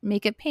 Will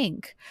make it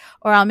pink,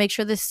 or I'll make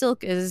sure the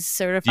silk is Do you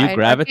certified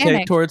gravitate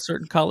organic. towards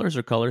certain colors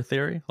or color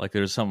theory? Like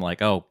there's some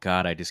like, oh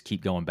God, I just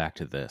keep going back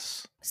to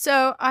this.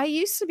 So I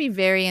used to be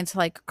very into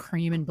like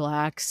cream and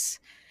blacks,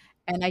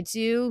 and I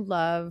do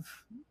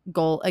love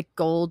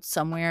gold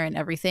somewhere and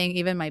everything,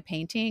 even my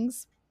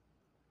paintings.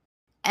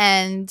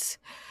 But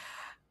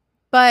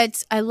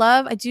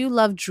I do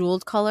love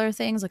jeweled color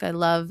things. Like I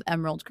love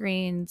emerald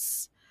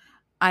greens.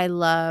 I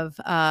love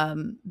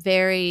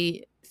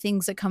very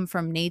things that come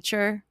from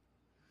nature.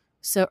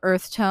 So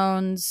earth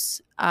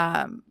tones.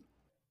 I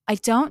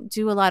don't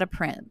do a lot of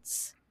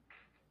prints.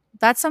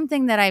 That's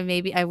something that I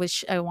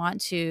wish I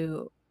want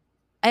to.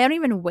 I don't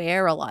even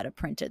wear a lot of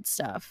printed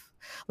stuff,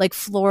 like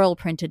floral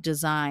printed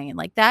design.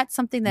 Like that's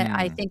something that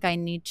I think I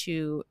need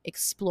to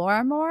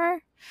explore more.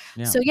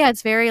 Yeah. So yeah,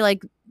 it's very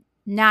like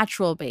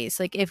natural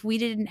based. Like if we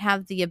didn't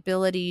have the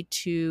ability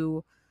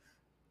to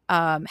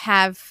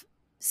have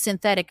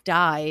synthetic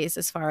dyes,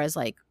 as far as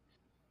like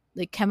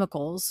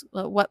chemicals,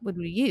 what would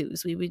we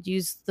use? We would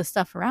use the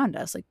stuff around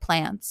us, like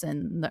plants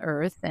and the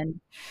earth.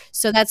 And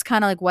so that's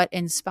kind of like what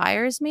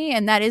inspires me,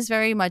 and that is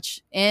very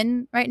much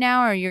in right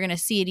now, or you're going to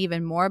see it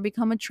even more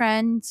become a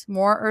trend.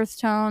 More earth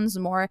tones,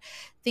 more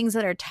things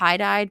that are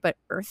tie-dyed, but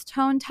earth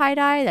tone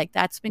tie-dye, like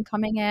that's been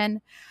coming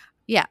in.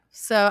 Yeah,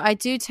 so I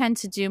do tend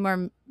to do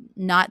more,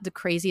 not the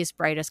craziest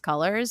brightest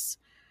colors.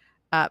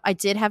 I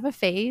did have a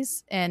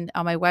phase, and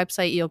on my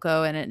website, you'll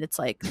go and it's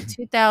like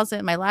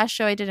 2000. My last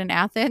show I did in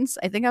Athens,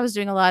 I think I was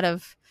doing a lot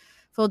of,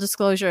 full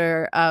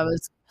disclosure, I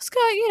was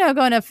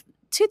going to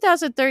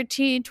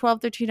 2013,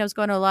 12, 13. I was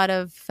going to a lot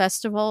of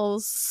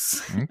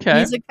festivals,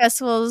 music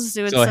festivals,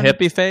 doing so some a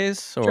hippie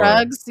phase or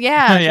drugs.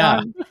 Yeah.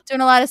 Yeah. Doing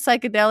a lot of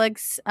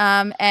psychedelics.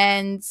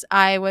 And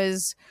I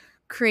was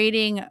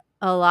creating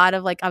a lot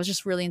of I was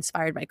just really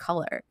inspired by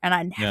color, and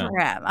I never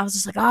am. I was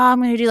just like, oh,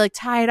 I'm going to do like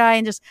tie dye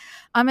and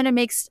I'm going to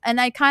make, and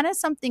I kind of,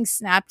 something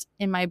snapped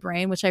in my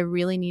brain, which I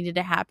really needed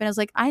to happen. I was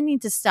like, I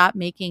need to stop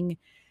making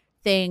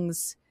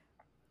things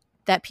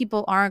that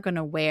people aren't going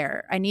to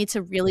wear. I need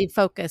to really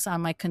focus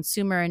on my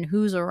consumer and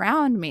who's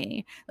around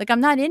me. Like,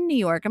 I'm not in New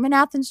York. I'm in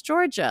Athens,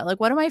 Georgia. Like,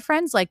 what do my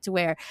friends like to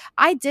wear?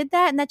 I did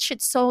that and that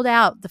shit sold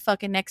out the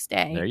fucking next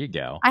There day. you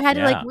go. I had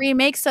to like Yeah.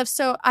 remake stuff.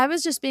 So I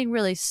was just being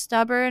really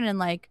stubborn and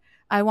like,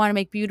 I want to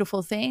make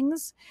beautiful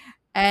things.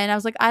 And I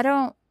was like,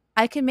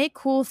 I can make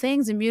cool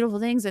things and beautiful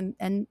things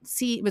and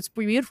see what's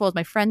beautiful is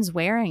my friends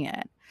wearing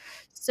it.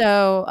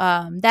 So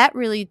that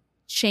really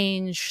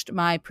changed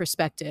my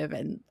perspective.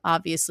 And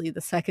obviously the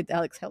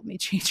psychedelics helped me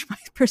change my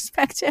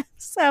perspective.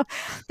 So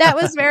that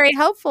was very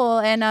helpful.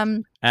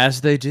 And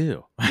As they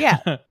do.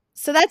 yeah.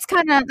 So that's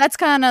kind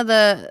of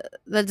the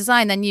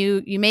design. Then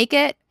you make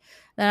it,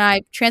 then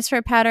I transfer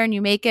a pattern,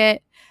 you make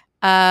it.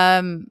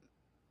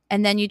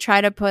 And then you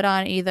try to put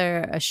on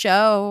either a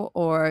show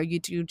or you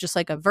do just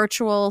like a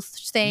virtual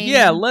thing.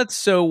 Yeah,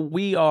 so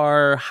we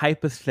are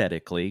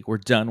hypothetically, we're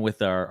done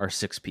with our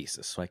 6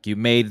 pieces. Like you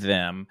made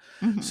them.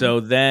 Mhm. So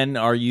then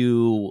are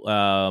you,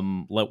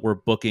 we're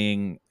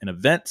booking an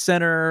event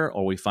center,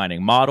 or are we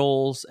finding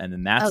models? And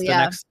then that's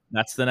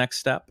the next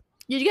step.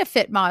 You get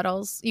fit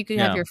models. You can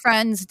have Yeah. your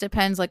friends. It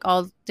depends, like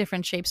all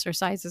different shapes or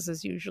sizes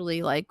is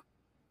usually like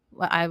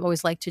what I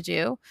always like to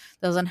do.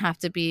 Doesn't have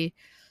to be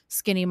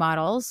skinny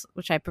models,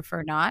 which I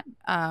prefer not.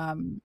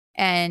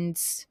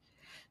 And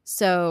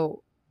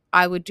so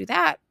I would do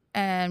that,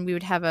 and we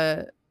would have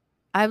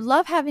I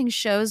love having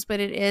shows, but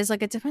it is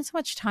like, it depends how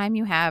much time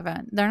you have,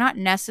 and they're not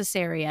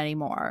necessary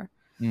anymore.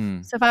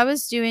 So if I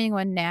was doing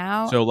one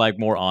now, So like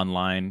more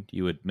online,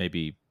 you would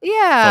maybe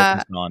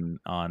yeah, focus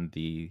on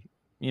the,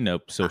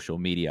 social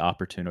media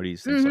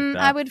opportunities, things like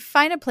that. I would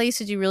find a place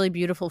to do really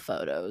beautiful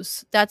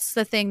photos. That's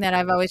the thing that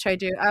I've always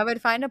tried to do. I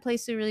would find a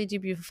place to really do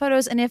beautiful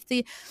photos. And if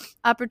the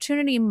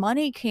opportunity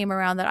money came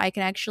around that I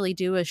can actually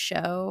do a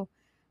show,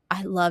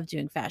 I love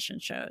doing fashion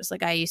shows.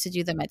 Like I used to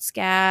do them at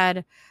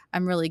SCAD.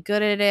 I'm really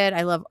good at it.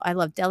 I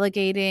love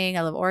delegating.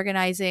 I love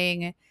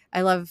organizing.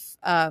 I love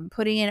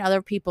putting in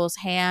other people's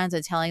hands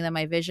and telling them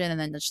my vision and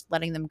then just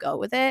letting them go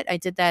with it. I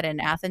did that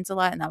in Athens a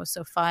lot, and that was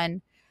so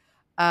fun.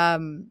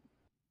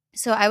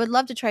 So I would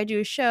love to try to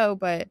do a show,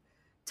 but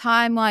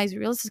time wise,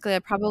 realistically, I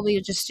probably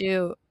would just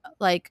do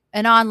like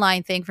an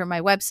online thing for my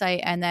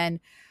website, and then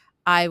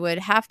I would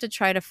have to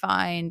try to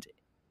find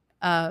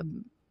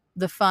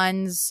the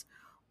funds,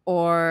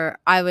 or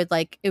I would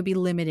like it would be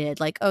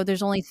limited. Like, oh,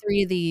 there's only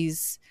 3 of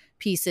these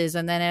pieces,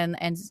 and then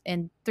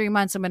in 3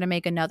 months I'm going to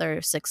make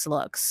another 6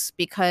 looks,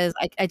 because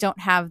I don't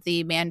have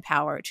the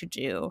manpower to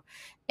do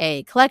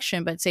a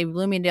collection. But say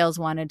Bloomingdale's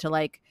wanted to,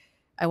 like,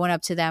 I went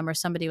up to them, or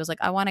somebody was like,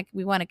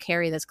 we want to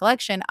carry this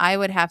collection. I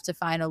would have to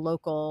find a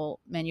local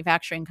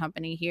manufacturing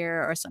company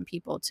here or some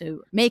people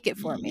to make it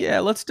for me.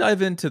 Yeah, let's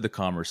dive into the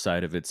commerce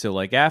side of it. So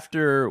like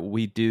after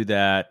we do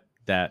that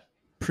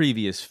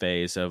previous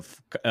phase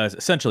of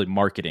essentially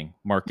marketing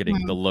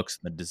the looks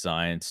and the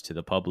designs to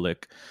the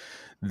public,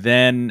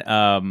 then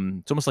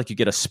it's almost like you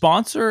get a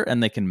sponsor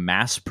and they can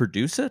mass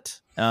produce it,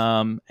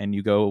 and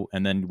you go,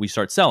 and then we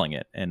start selling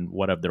it and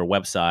whatever, their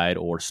website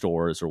or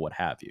stores or what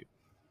have you.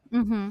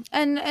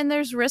 And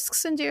there's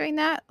risks in doing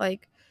that.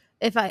 Like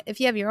if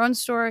you have your own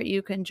store,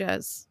 you can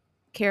just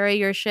carry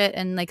your shit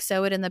and like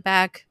sew it in the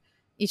back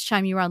each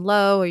time you run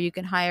low, or you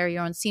can hire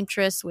your own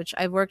seamstress, which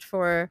I've worked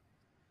for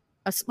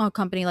a small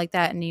company like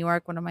that in New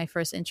York, one of my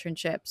first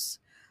internships.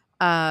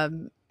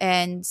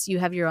 And you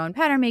have your own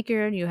pattern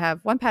maker, and you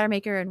have one pattern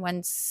maker and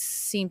one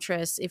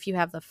seamstress if you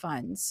have the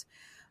funds.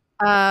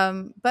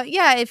 But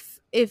yeah,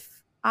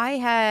 if I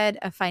had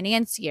a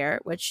financier,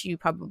 which you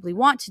probably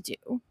want to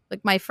do,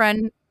 like my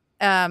friend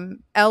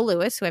L.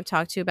 Lewis, who I've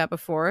talked to about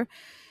before,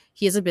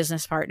 he is a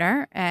business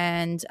partner,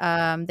 and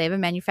they have a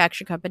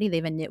manufacturing company. They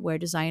have a knitwear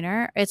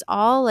designer. It's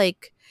all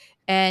like,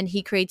 and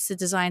he creates the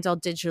designs all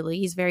digitally.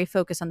 He's very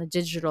focused on the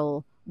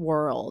digital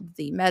world,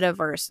 the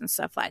metaverse and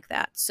stuff like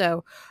that.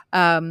 So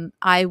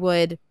I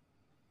would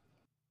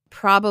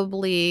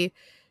probably,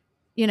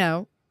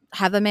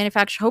 have a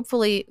manufacturer,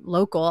 hopefully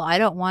local. I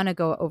don't want to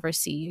go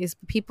overseas.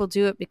 People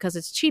do it because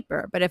it's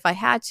cheaper. But if I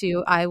had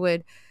to, I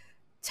would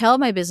tell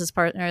my business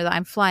partner that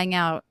I'm flying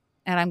out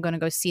and I'm going to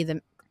go see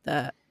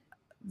the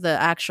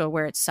actual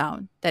where it's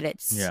sewn, that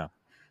it's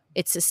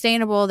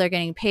sustainable. They're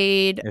getting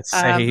paid. It's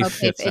safe.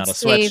 Okay, it's not a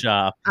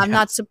sweatshop. I'm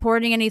not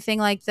supporting anything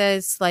like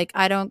this. Like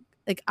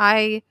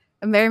I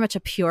am very much a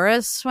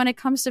purist when it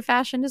comes to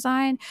fashion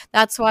design.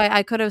 That's why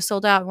I could have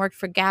sold out and worked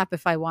for Gap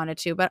if I wanted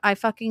to, but I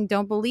fucking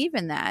don't believe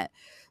in that.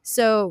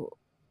 So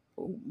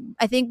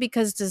I think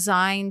because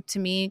design to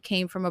me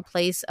came from a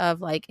place of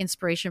like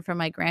inspiration from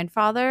my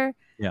grandfather.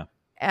 Yeah.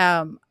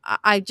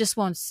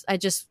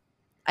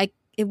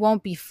 It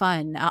won't be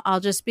fun. I'll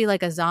just be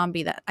like a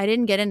zombie. That I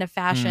didn't get into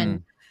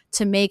fashion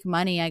to make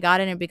money. I got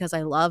in it because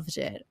I loved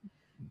it.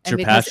 It's your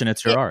passion.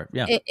 It's your art.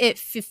 Yeah. It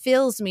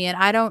fulfills me, and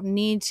I don't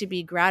need to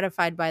be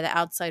gratified by the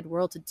outside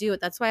world to do it.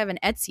 That's why I have an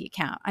Etsy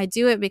account. I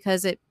do it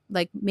because it,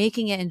 like,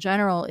 making it in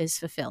general is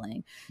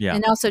fulfilling. Yeah.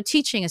 And also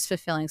teaching is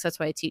fulfilling. So that's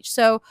why I teach.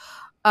 So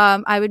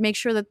I would make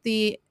sure that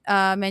the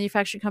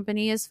manufacturing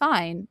company is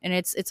fine and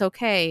it's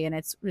okay and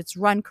it's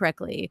run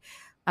correctly.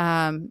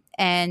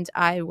 And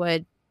I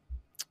would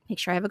make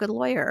sure I have a good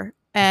lawyer.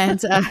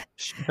 And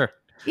Sure.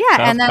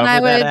 yeah, and then I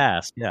Cover that would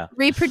ass. Yeah.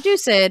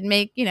 reproduce it,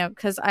 make,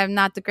 because I'm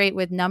not the great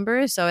with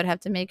numbers. So I'd have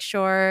to make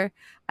sure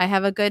I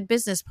have a good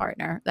business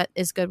partner that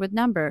is good with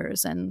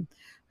numbers. And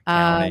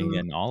Accounting um,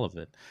 and all of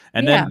it.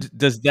 And yeah. then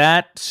does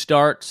that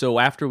start, so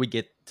after we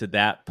get to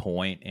that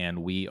point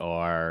and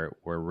we're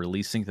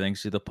releasing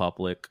things to the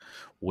public,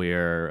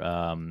 we're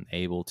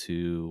able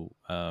to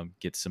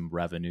get some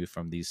revenue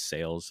from these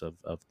sales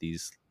of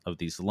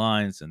these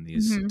lines and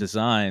these Hmm.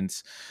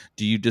 designs,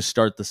 do you just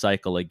start the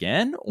cycle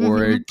again,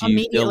 or do you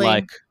feel Immediately.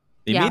 like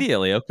Yeah.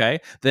 immediately? Okay,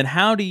 then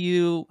how do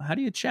you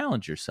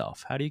challenge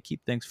yourself? How do you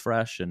keep things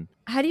fresh? And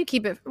How do you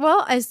keep it?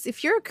 Well, as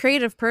if you're a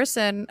creative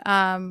person,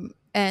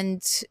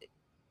 and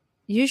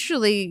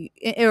usually,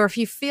 or if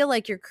you feel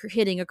like you're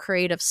hitting a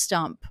creative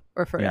stump,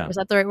 or for, yeah, is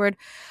that the right word?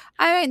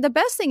 I mean, the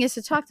best thing is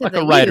to talk to like the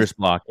a youth. writer's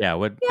block. Yeah,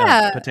 what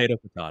Yeah. potato,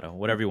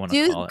 whatever you want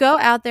to Do call it. go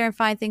out there and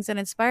find things that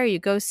inspire you.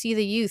 Go see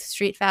the youth.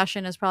 Street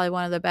fashion is probably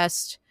one of the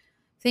best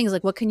things.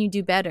 Like, what can you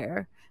do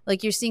better?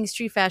 Like, you're seeing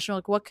street fashion.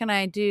 Like, what can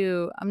I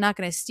do? I'm not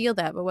going to steal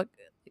that, but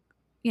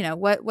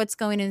what's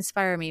going to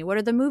inspire me? What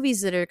are the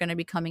movies that are going to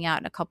be coming out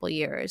in a couple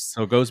years?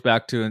 So it goes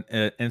back to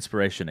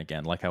inspiration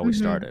again, like how we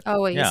started.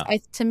 Always. Yeah,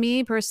 To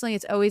me personally,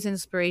 it's always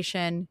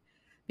inspiration,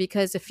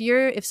 because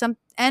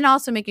and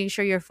also making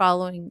sure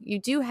you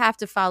do have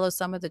to follow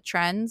some of the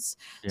trends.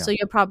 yeah. So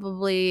you'll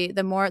probably,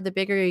 the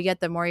bigger you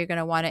get, the more you're going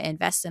to want to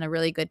invest in a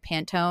really good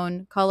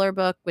Pantone color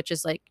book, which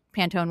is like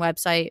Pantone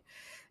website.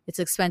 It's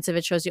expensive.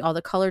 It shows you all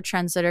the color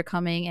trends that are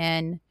coming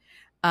in.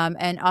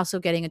 And also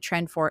getting a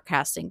trend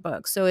forecasting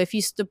book. So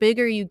the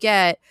bigger you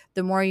get,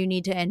 the more you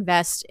need to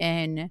invest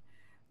in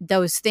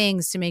those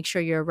things to make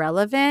sure you're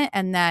relevant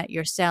and that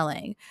you're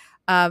selling.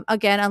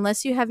 Again,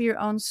 unless you have your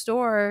own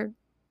store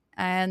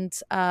and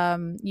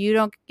you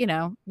don't,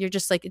 you're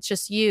just like, it's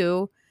just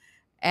you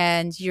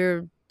and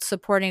you're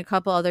supporting a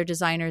couple other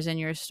designers in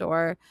your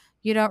store.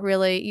 You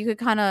could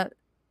kind of,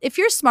 if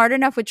you're smart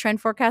enough with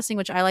trend forecasting,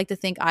 which I like to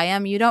think I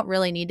am, you don't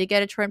really need to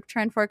get a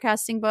trend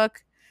forecasting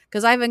book,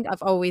 because I've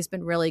always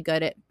been really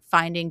good at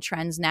finding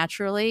trends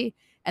naturally,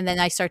 and then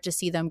I start to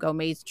see them go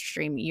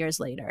mainstream years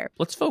later.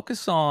 Let's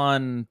focus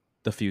on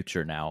the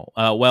future now.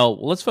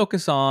 Let's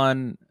focus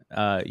on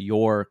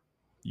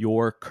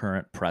your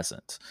current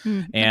present.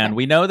 And Okay.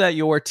 we know that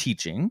you're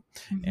teaching,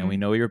 and we Mhm.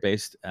 know you're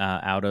based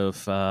out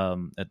of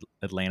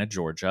Atlanta,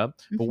 Georgia.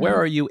 But where Mhm.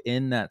 are you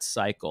in that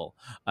cycle?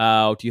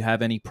 Do you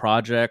have any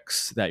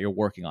projects that you're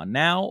working on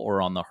now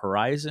or on the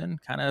horizon?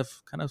 Kind of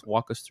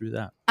walk us through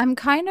that. I'm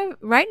kind of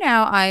right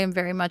now. I am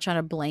very much on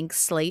a blank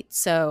slate,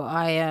 so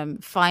I am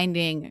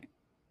finding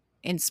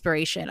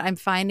inspiration. I'm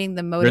finding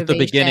the You're at the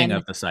beginning motivation.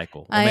 of the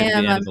cycle, or I maybe the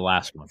am end of the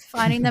last one.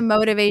 finding the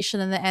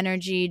motivation and the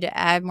energy to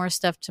add more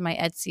stuff to my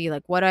Etsy.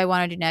 Like, what do I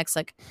want to do next?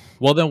 Like,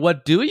 Well, then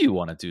what do you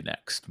want to do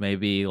next?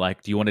 Maybe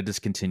like, do you want to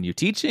just continue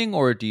teaching,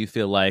 or do you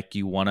feel like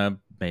you want to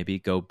maybe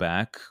go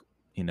back,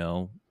 you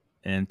know,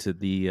 into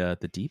the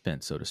deep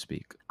end, so to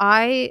speak?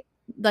 I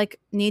like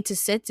need to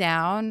sit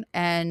down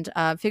and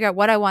figure out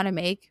what I want to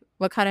make,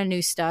 what kind of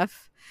new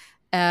stuff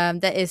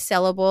that is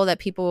sellable that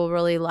people will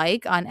really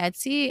like on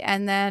Etsy,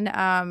 and then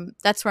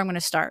that's where I'm going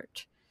to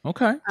start.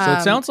 Okay, so it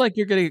Um, sounds like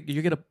you're gonna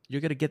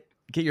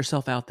get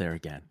yourself out there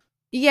again.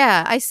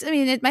 yeah, I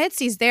mean, my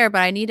Etsy's there,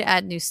 but I need to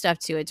add new stuff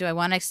to it. Do I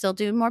want to still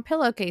do more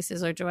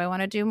pillowcases, or do I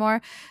want to do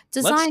more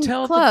Let's design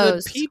tell the good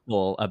clothes?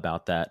 people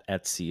about that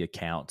Etsy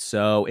account.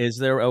 So, is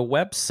there a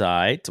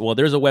website? Well,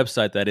 there's a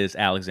website that is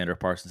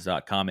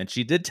alexanderparsons.com. And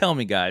she did tell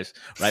me, guys,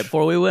 right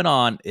before we went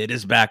on, it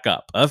is back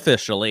up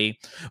officially.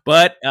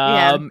 But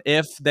Yeah.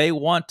 if they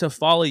want to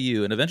follow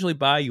you and eventually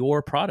buy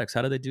your products,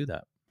 how do they do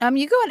that?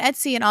 You go on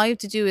Etsy and all you have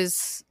to do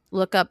is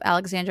look up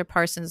Alexandra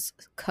Parsons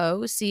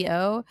Co.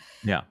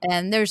 Yeah.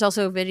 And there's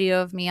also a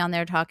video of me on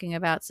there talking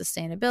about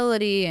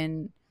sustainability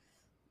and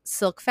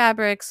silk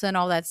fabrics and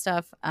all that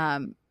stuff.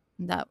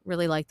 Not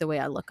really like the way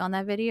I look on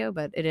that video,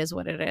 but it is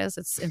what it is.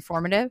 It's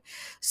informative.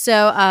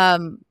 So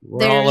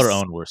We're all our there's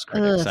own worst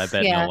critics. I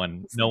bet yeah.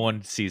 no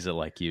one sees it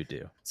like you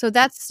do. So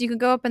you can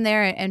go up in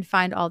there and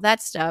find all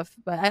that stuff.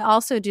 But I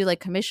also do like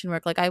commission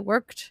work. Like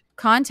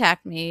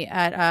contact me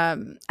at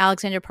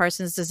Alexandra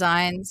Parsons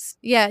Designs.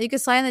 Yeah, you can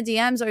slide in the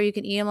DMs, or you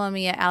can email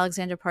me at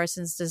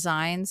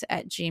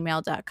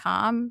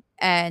alexandraparsonsdesigns@gmail.com.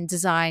 And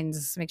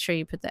designs, make sure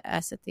you put the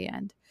S at the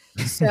end.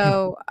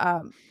 So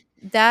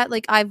that,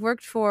 like, I've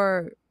worked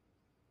for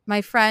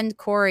my friend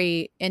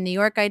Corey in New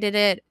York. I did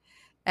it,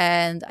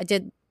 and I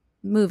did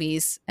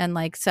movies and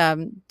like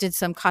did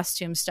some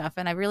costume stuff,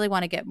 and I really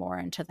want to get more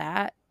into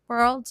that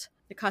world.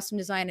 The costume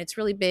design, it's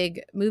really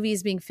big.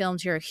 Movies being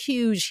filmed here are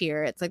huge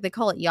here. It's like they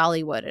call it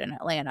Yollywood in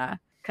Atlanta,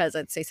 because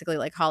it's basically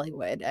like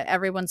Hollywood.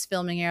 Everyone's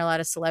filming here. A lot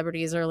of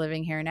celebrities are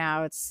living here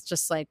now. It's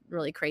just like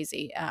really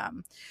crazy. Yeah,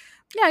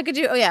 I could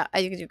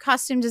do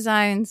costume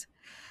designs.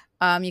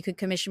 You could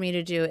commission me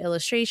to do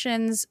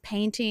illustrations,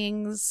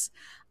 paintings.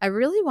 I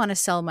really want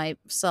to I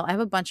have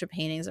a bunch of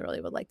paintings. I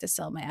really would like to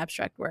sell my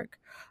abstract work.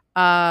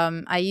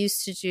 I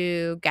used to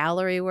do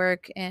gallery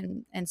work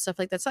and stuff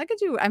like that. So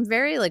I'm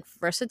very like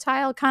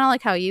versatile, kind of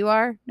like how you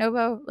are,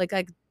 Novo. Like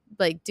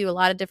like do a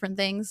lot of different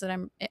things that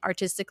I'm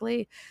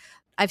artistically.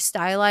 I've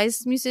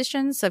stylized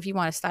musicians, so if you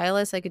want a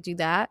stylist, I could do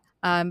that.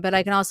 But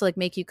I can also like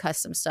make you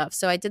custom stuff.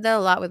 So I did that a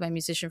lot with my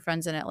musician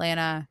friends in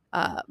Atlanta.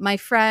 One of my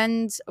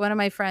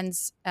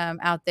friends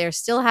out there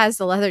still has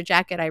the leather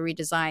jacket I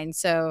redesigned.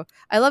 So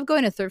I love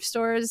going to thrift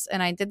stores,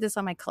 and I did this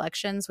on my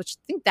collections, which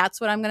I think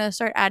that's what I'm going to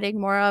start adding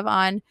more of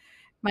on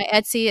my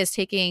Etsy is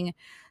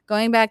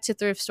going back to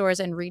thrift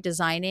stores and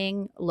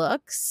redesigning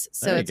looks.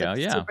 So There you it's go. like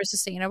Yeah. super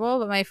sustainable.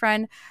 But my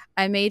friend,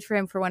 I made for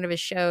him for one of his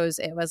shows.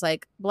 It was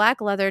like black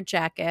leather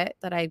jacket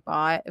that I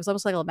bought. It was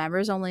almost like a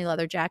members only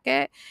leather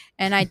jacket.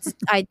 And I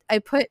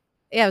put,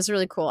 yeah, it was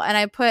really cool. And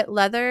I put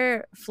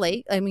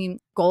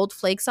gold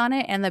flakes on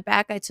it. And the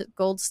back, I took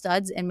gold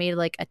studs and made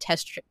like a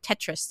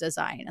Tetris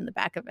design on the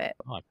back of it.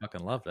 Oh, I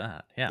fucking love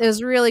that. Yeah. It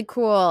was really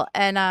cool.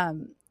 And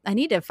I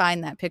need to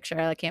find that picture.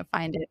 I can't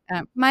find it.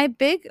 My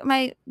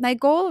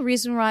goal, one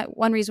reason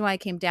why I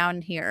came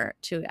down here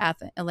to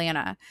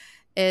Atlanta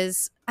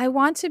is I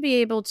want to be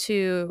able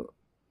to.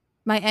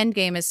 My end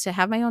game is to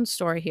have my own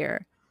store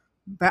here,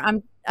 but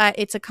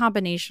it's a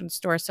combination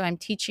store. So I'm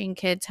teaching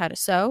kids how to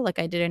sew, like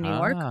I did in New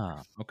York.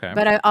 Okay.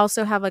 But I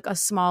also have like a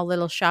small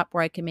little shop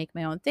where I can make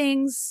my own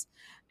things.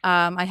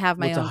 I have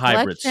my own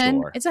collection.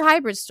 Store. It's a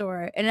hybrid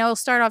store, and it'll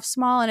start off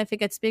small, and if it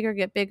gets bigger,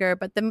 get bigger.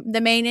 But the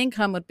main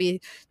income would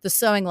be the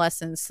sewing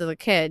lessons to the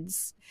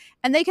kids,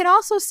 and they can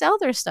also sell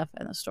their stuff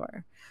in the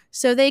store,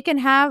 so they can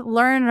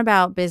learn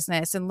about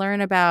business and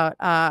learn about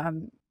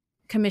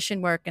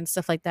commission work and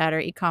stuff like that, or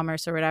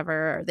e-commerce or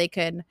whatever. Or they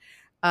could,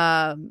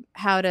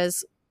 how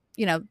does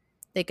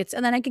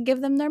and then I could give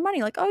them their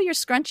money. Like, oh, your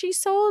scrunchie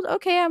sold?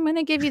 Okay, I'm going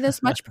to give you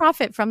this much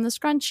profit from the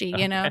scrunchie,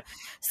 Okay.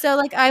 So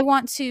like I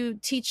want to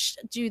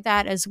do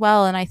that as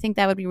well. And I think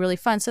that would be really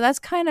fun. So that's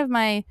kind of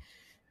my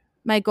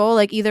goal.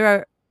 Like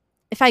either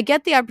if I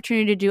get the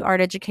opportunity to do art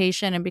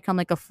education and become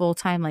like a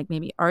full-time, like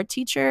maybe art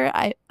teacher,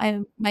 I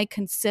might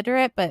consider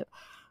it. But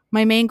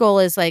my main goal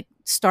is like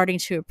starting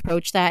to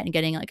approach that and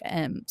getting like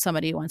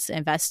somebody who wants to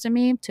invest in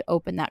me to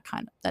open that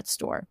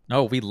store.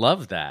 Oh, we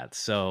love that.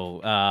 So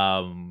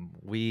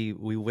we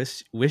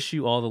wish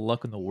you all the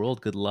luck in the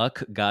world. Good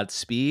luck,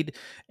 Godspeed,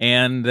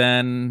 and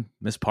then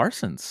Miss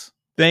Parsons.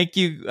 Thank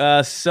you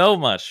so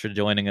much for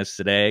joining us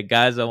today.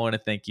 Guys, I want to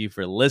thank you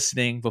for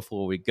listening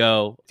before we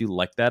go. If you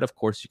like that, of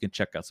course, you can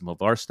check out some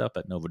of our stuff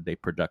at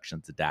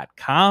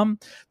NovaDayProductions.com.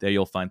 There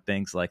you'll find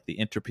things like the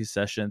entropy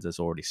sessions, as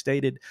already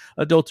stated,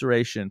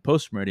 adulteration,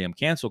 post-meridium,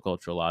 cancel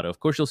culture lotto. Of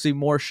course, you'll see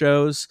more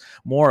shows,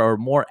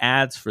 more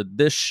ads for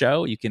this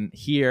show. You can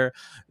hear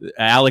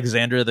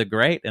Alexander the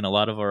Great and a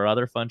lot of our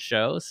other fun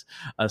shows.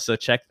 So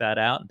check that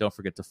out. And don't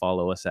forget to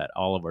follow us at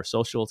all of our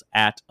socials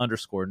at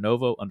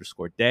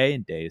 @Novo_Day,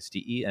 and Day is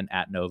DE, and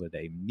at Nova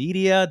Day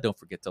Media. Don't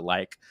forget to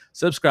like,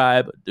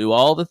 subscribe, do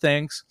all the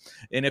things.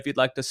 And if you'd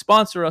like to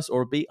sponsor us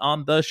or be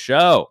on the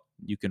show,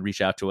 you can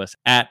reach out to us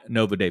at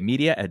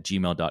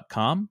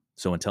novadaymedia@gmail.com.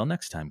 So until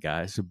next time,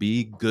 guys,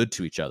 be good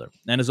to each other.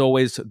 And as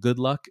always, good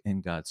luck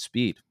and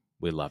Godspeed.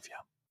 We love you.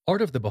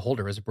 Art of the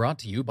Beholder is brought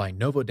to you by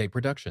Novo Day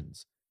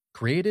Productions.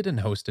 Created and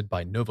hosted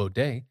by Novo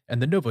Day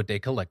and the Novo Day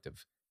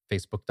Collective.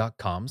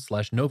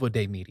 Facebook.com/Novo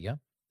Day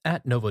Media,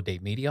 at Novo Day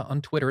Media on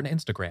Twitter and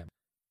Instagram.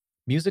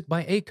 Music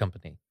by A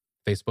Company.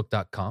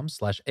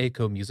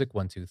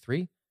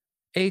 Facebook.com/ACOMusic123.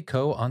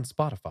 ACO on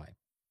Spotify.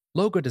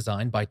 Logo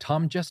designed by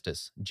Tom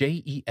Justice,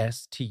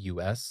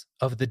 JESTUS,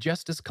 of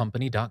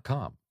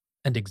thejusticecompany.com.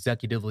 And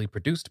executively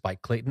produced by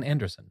Clayton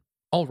Anderson.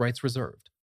 All rights reserved.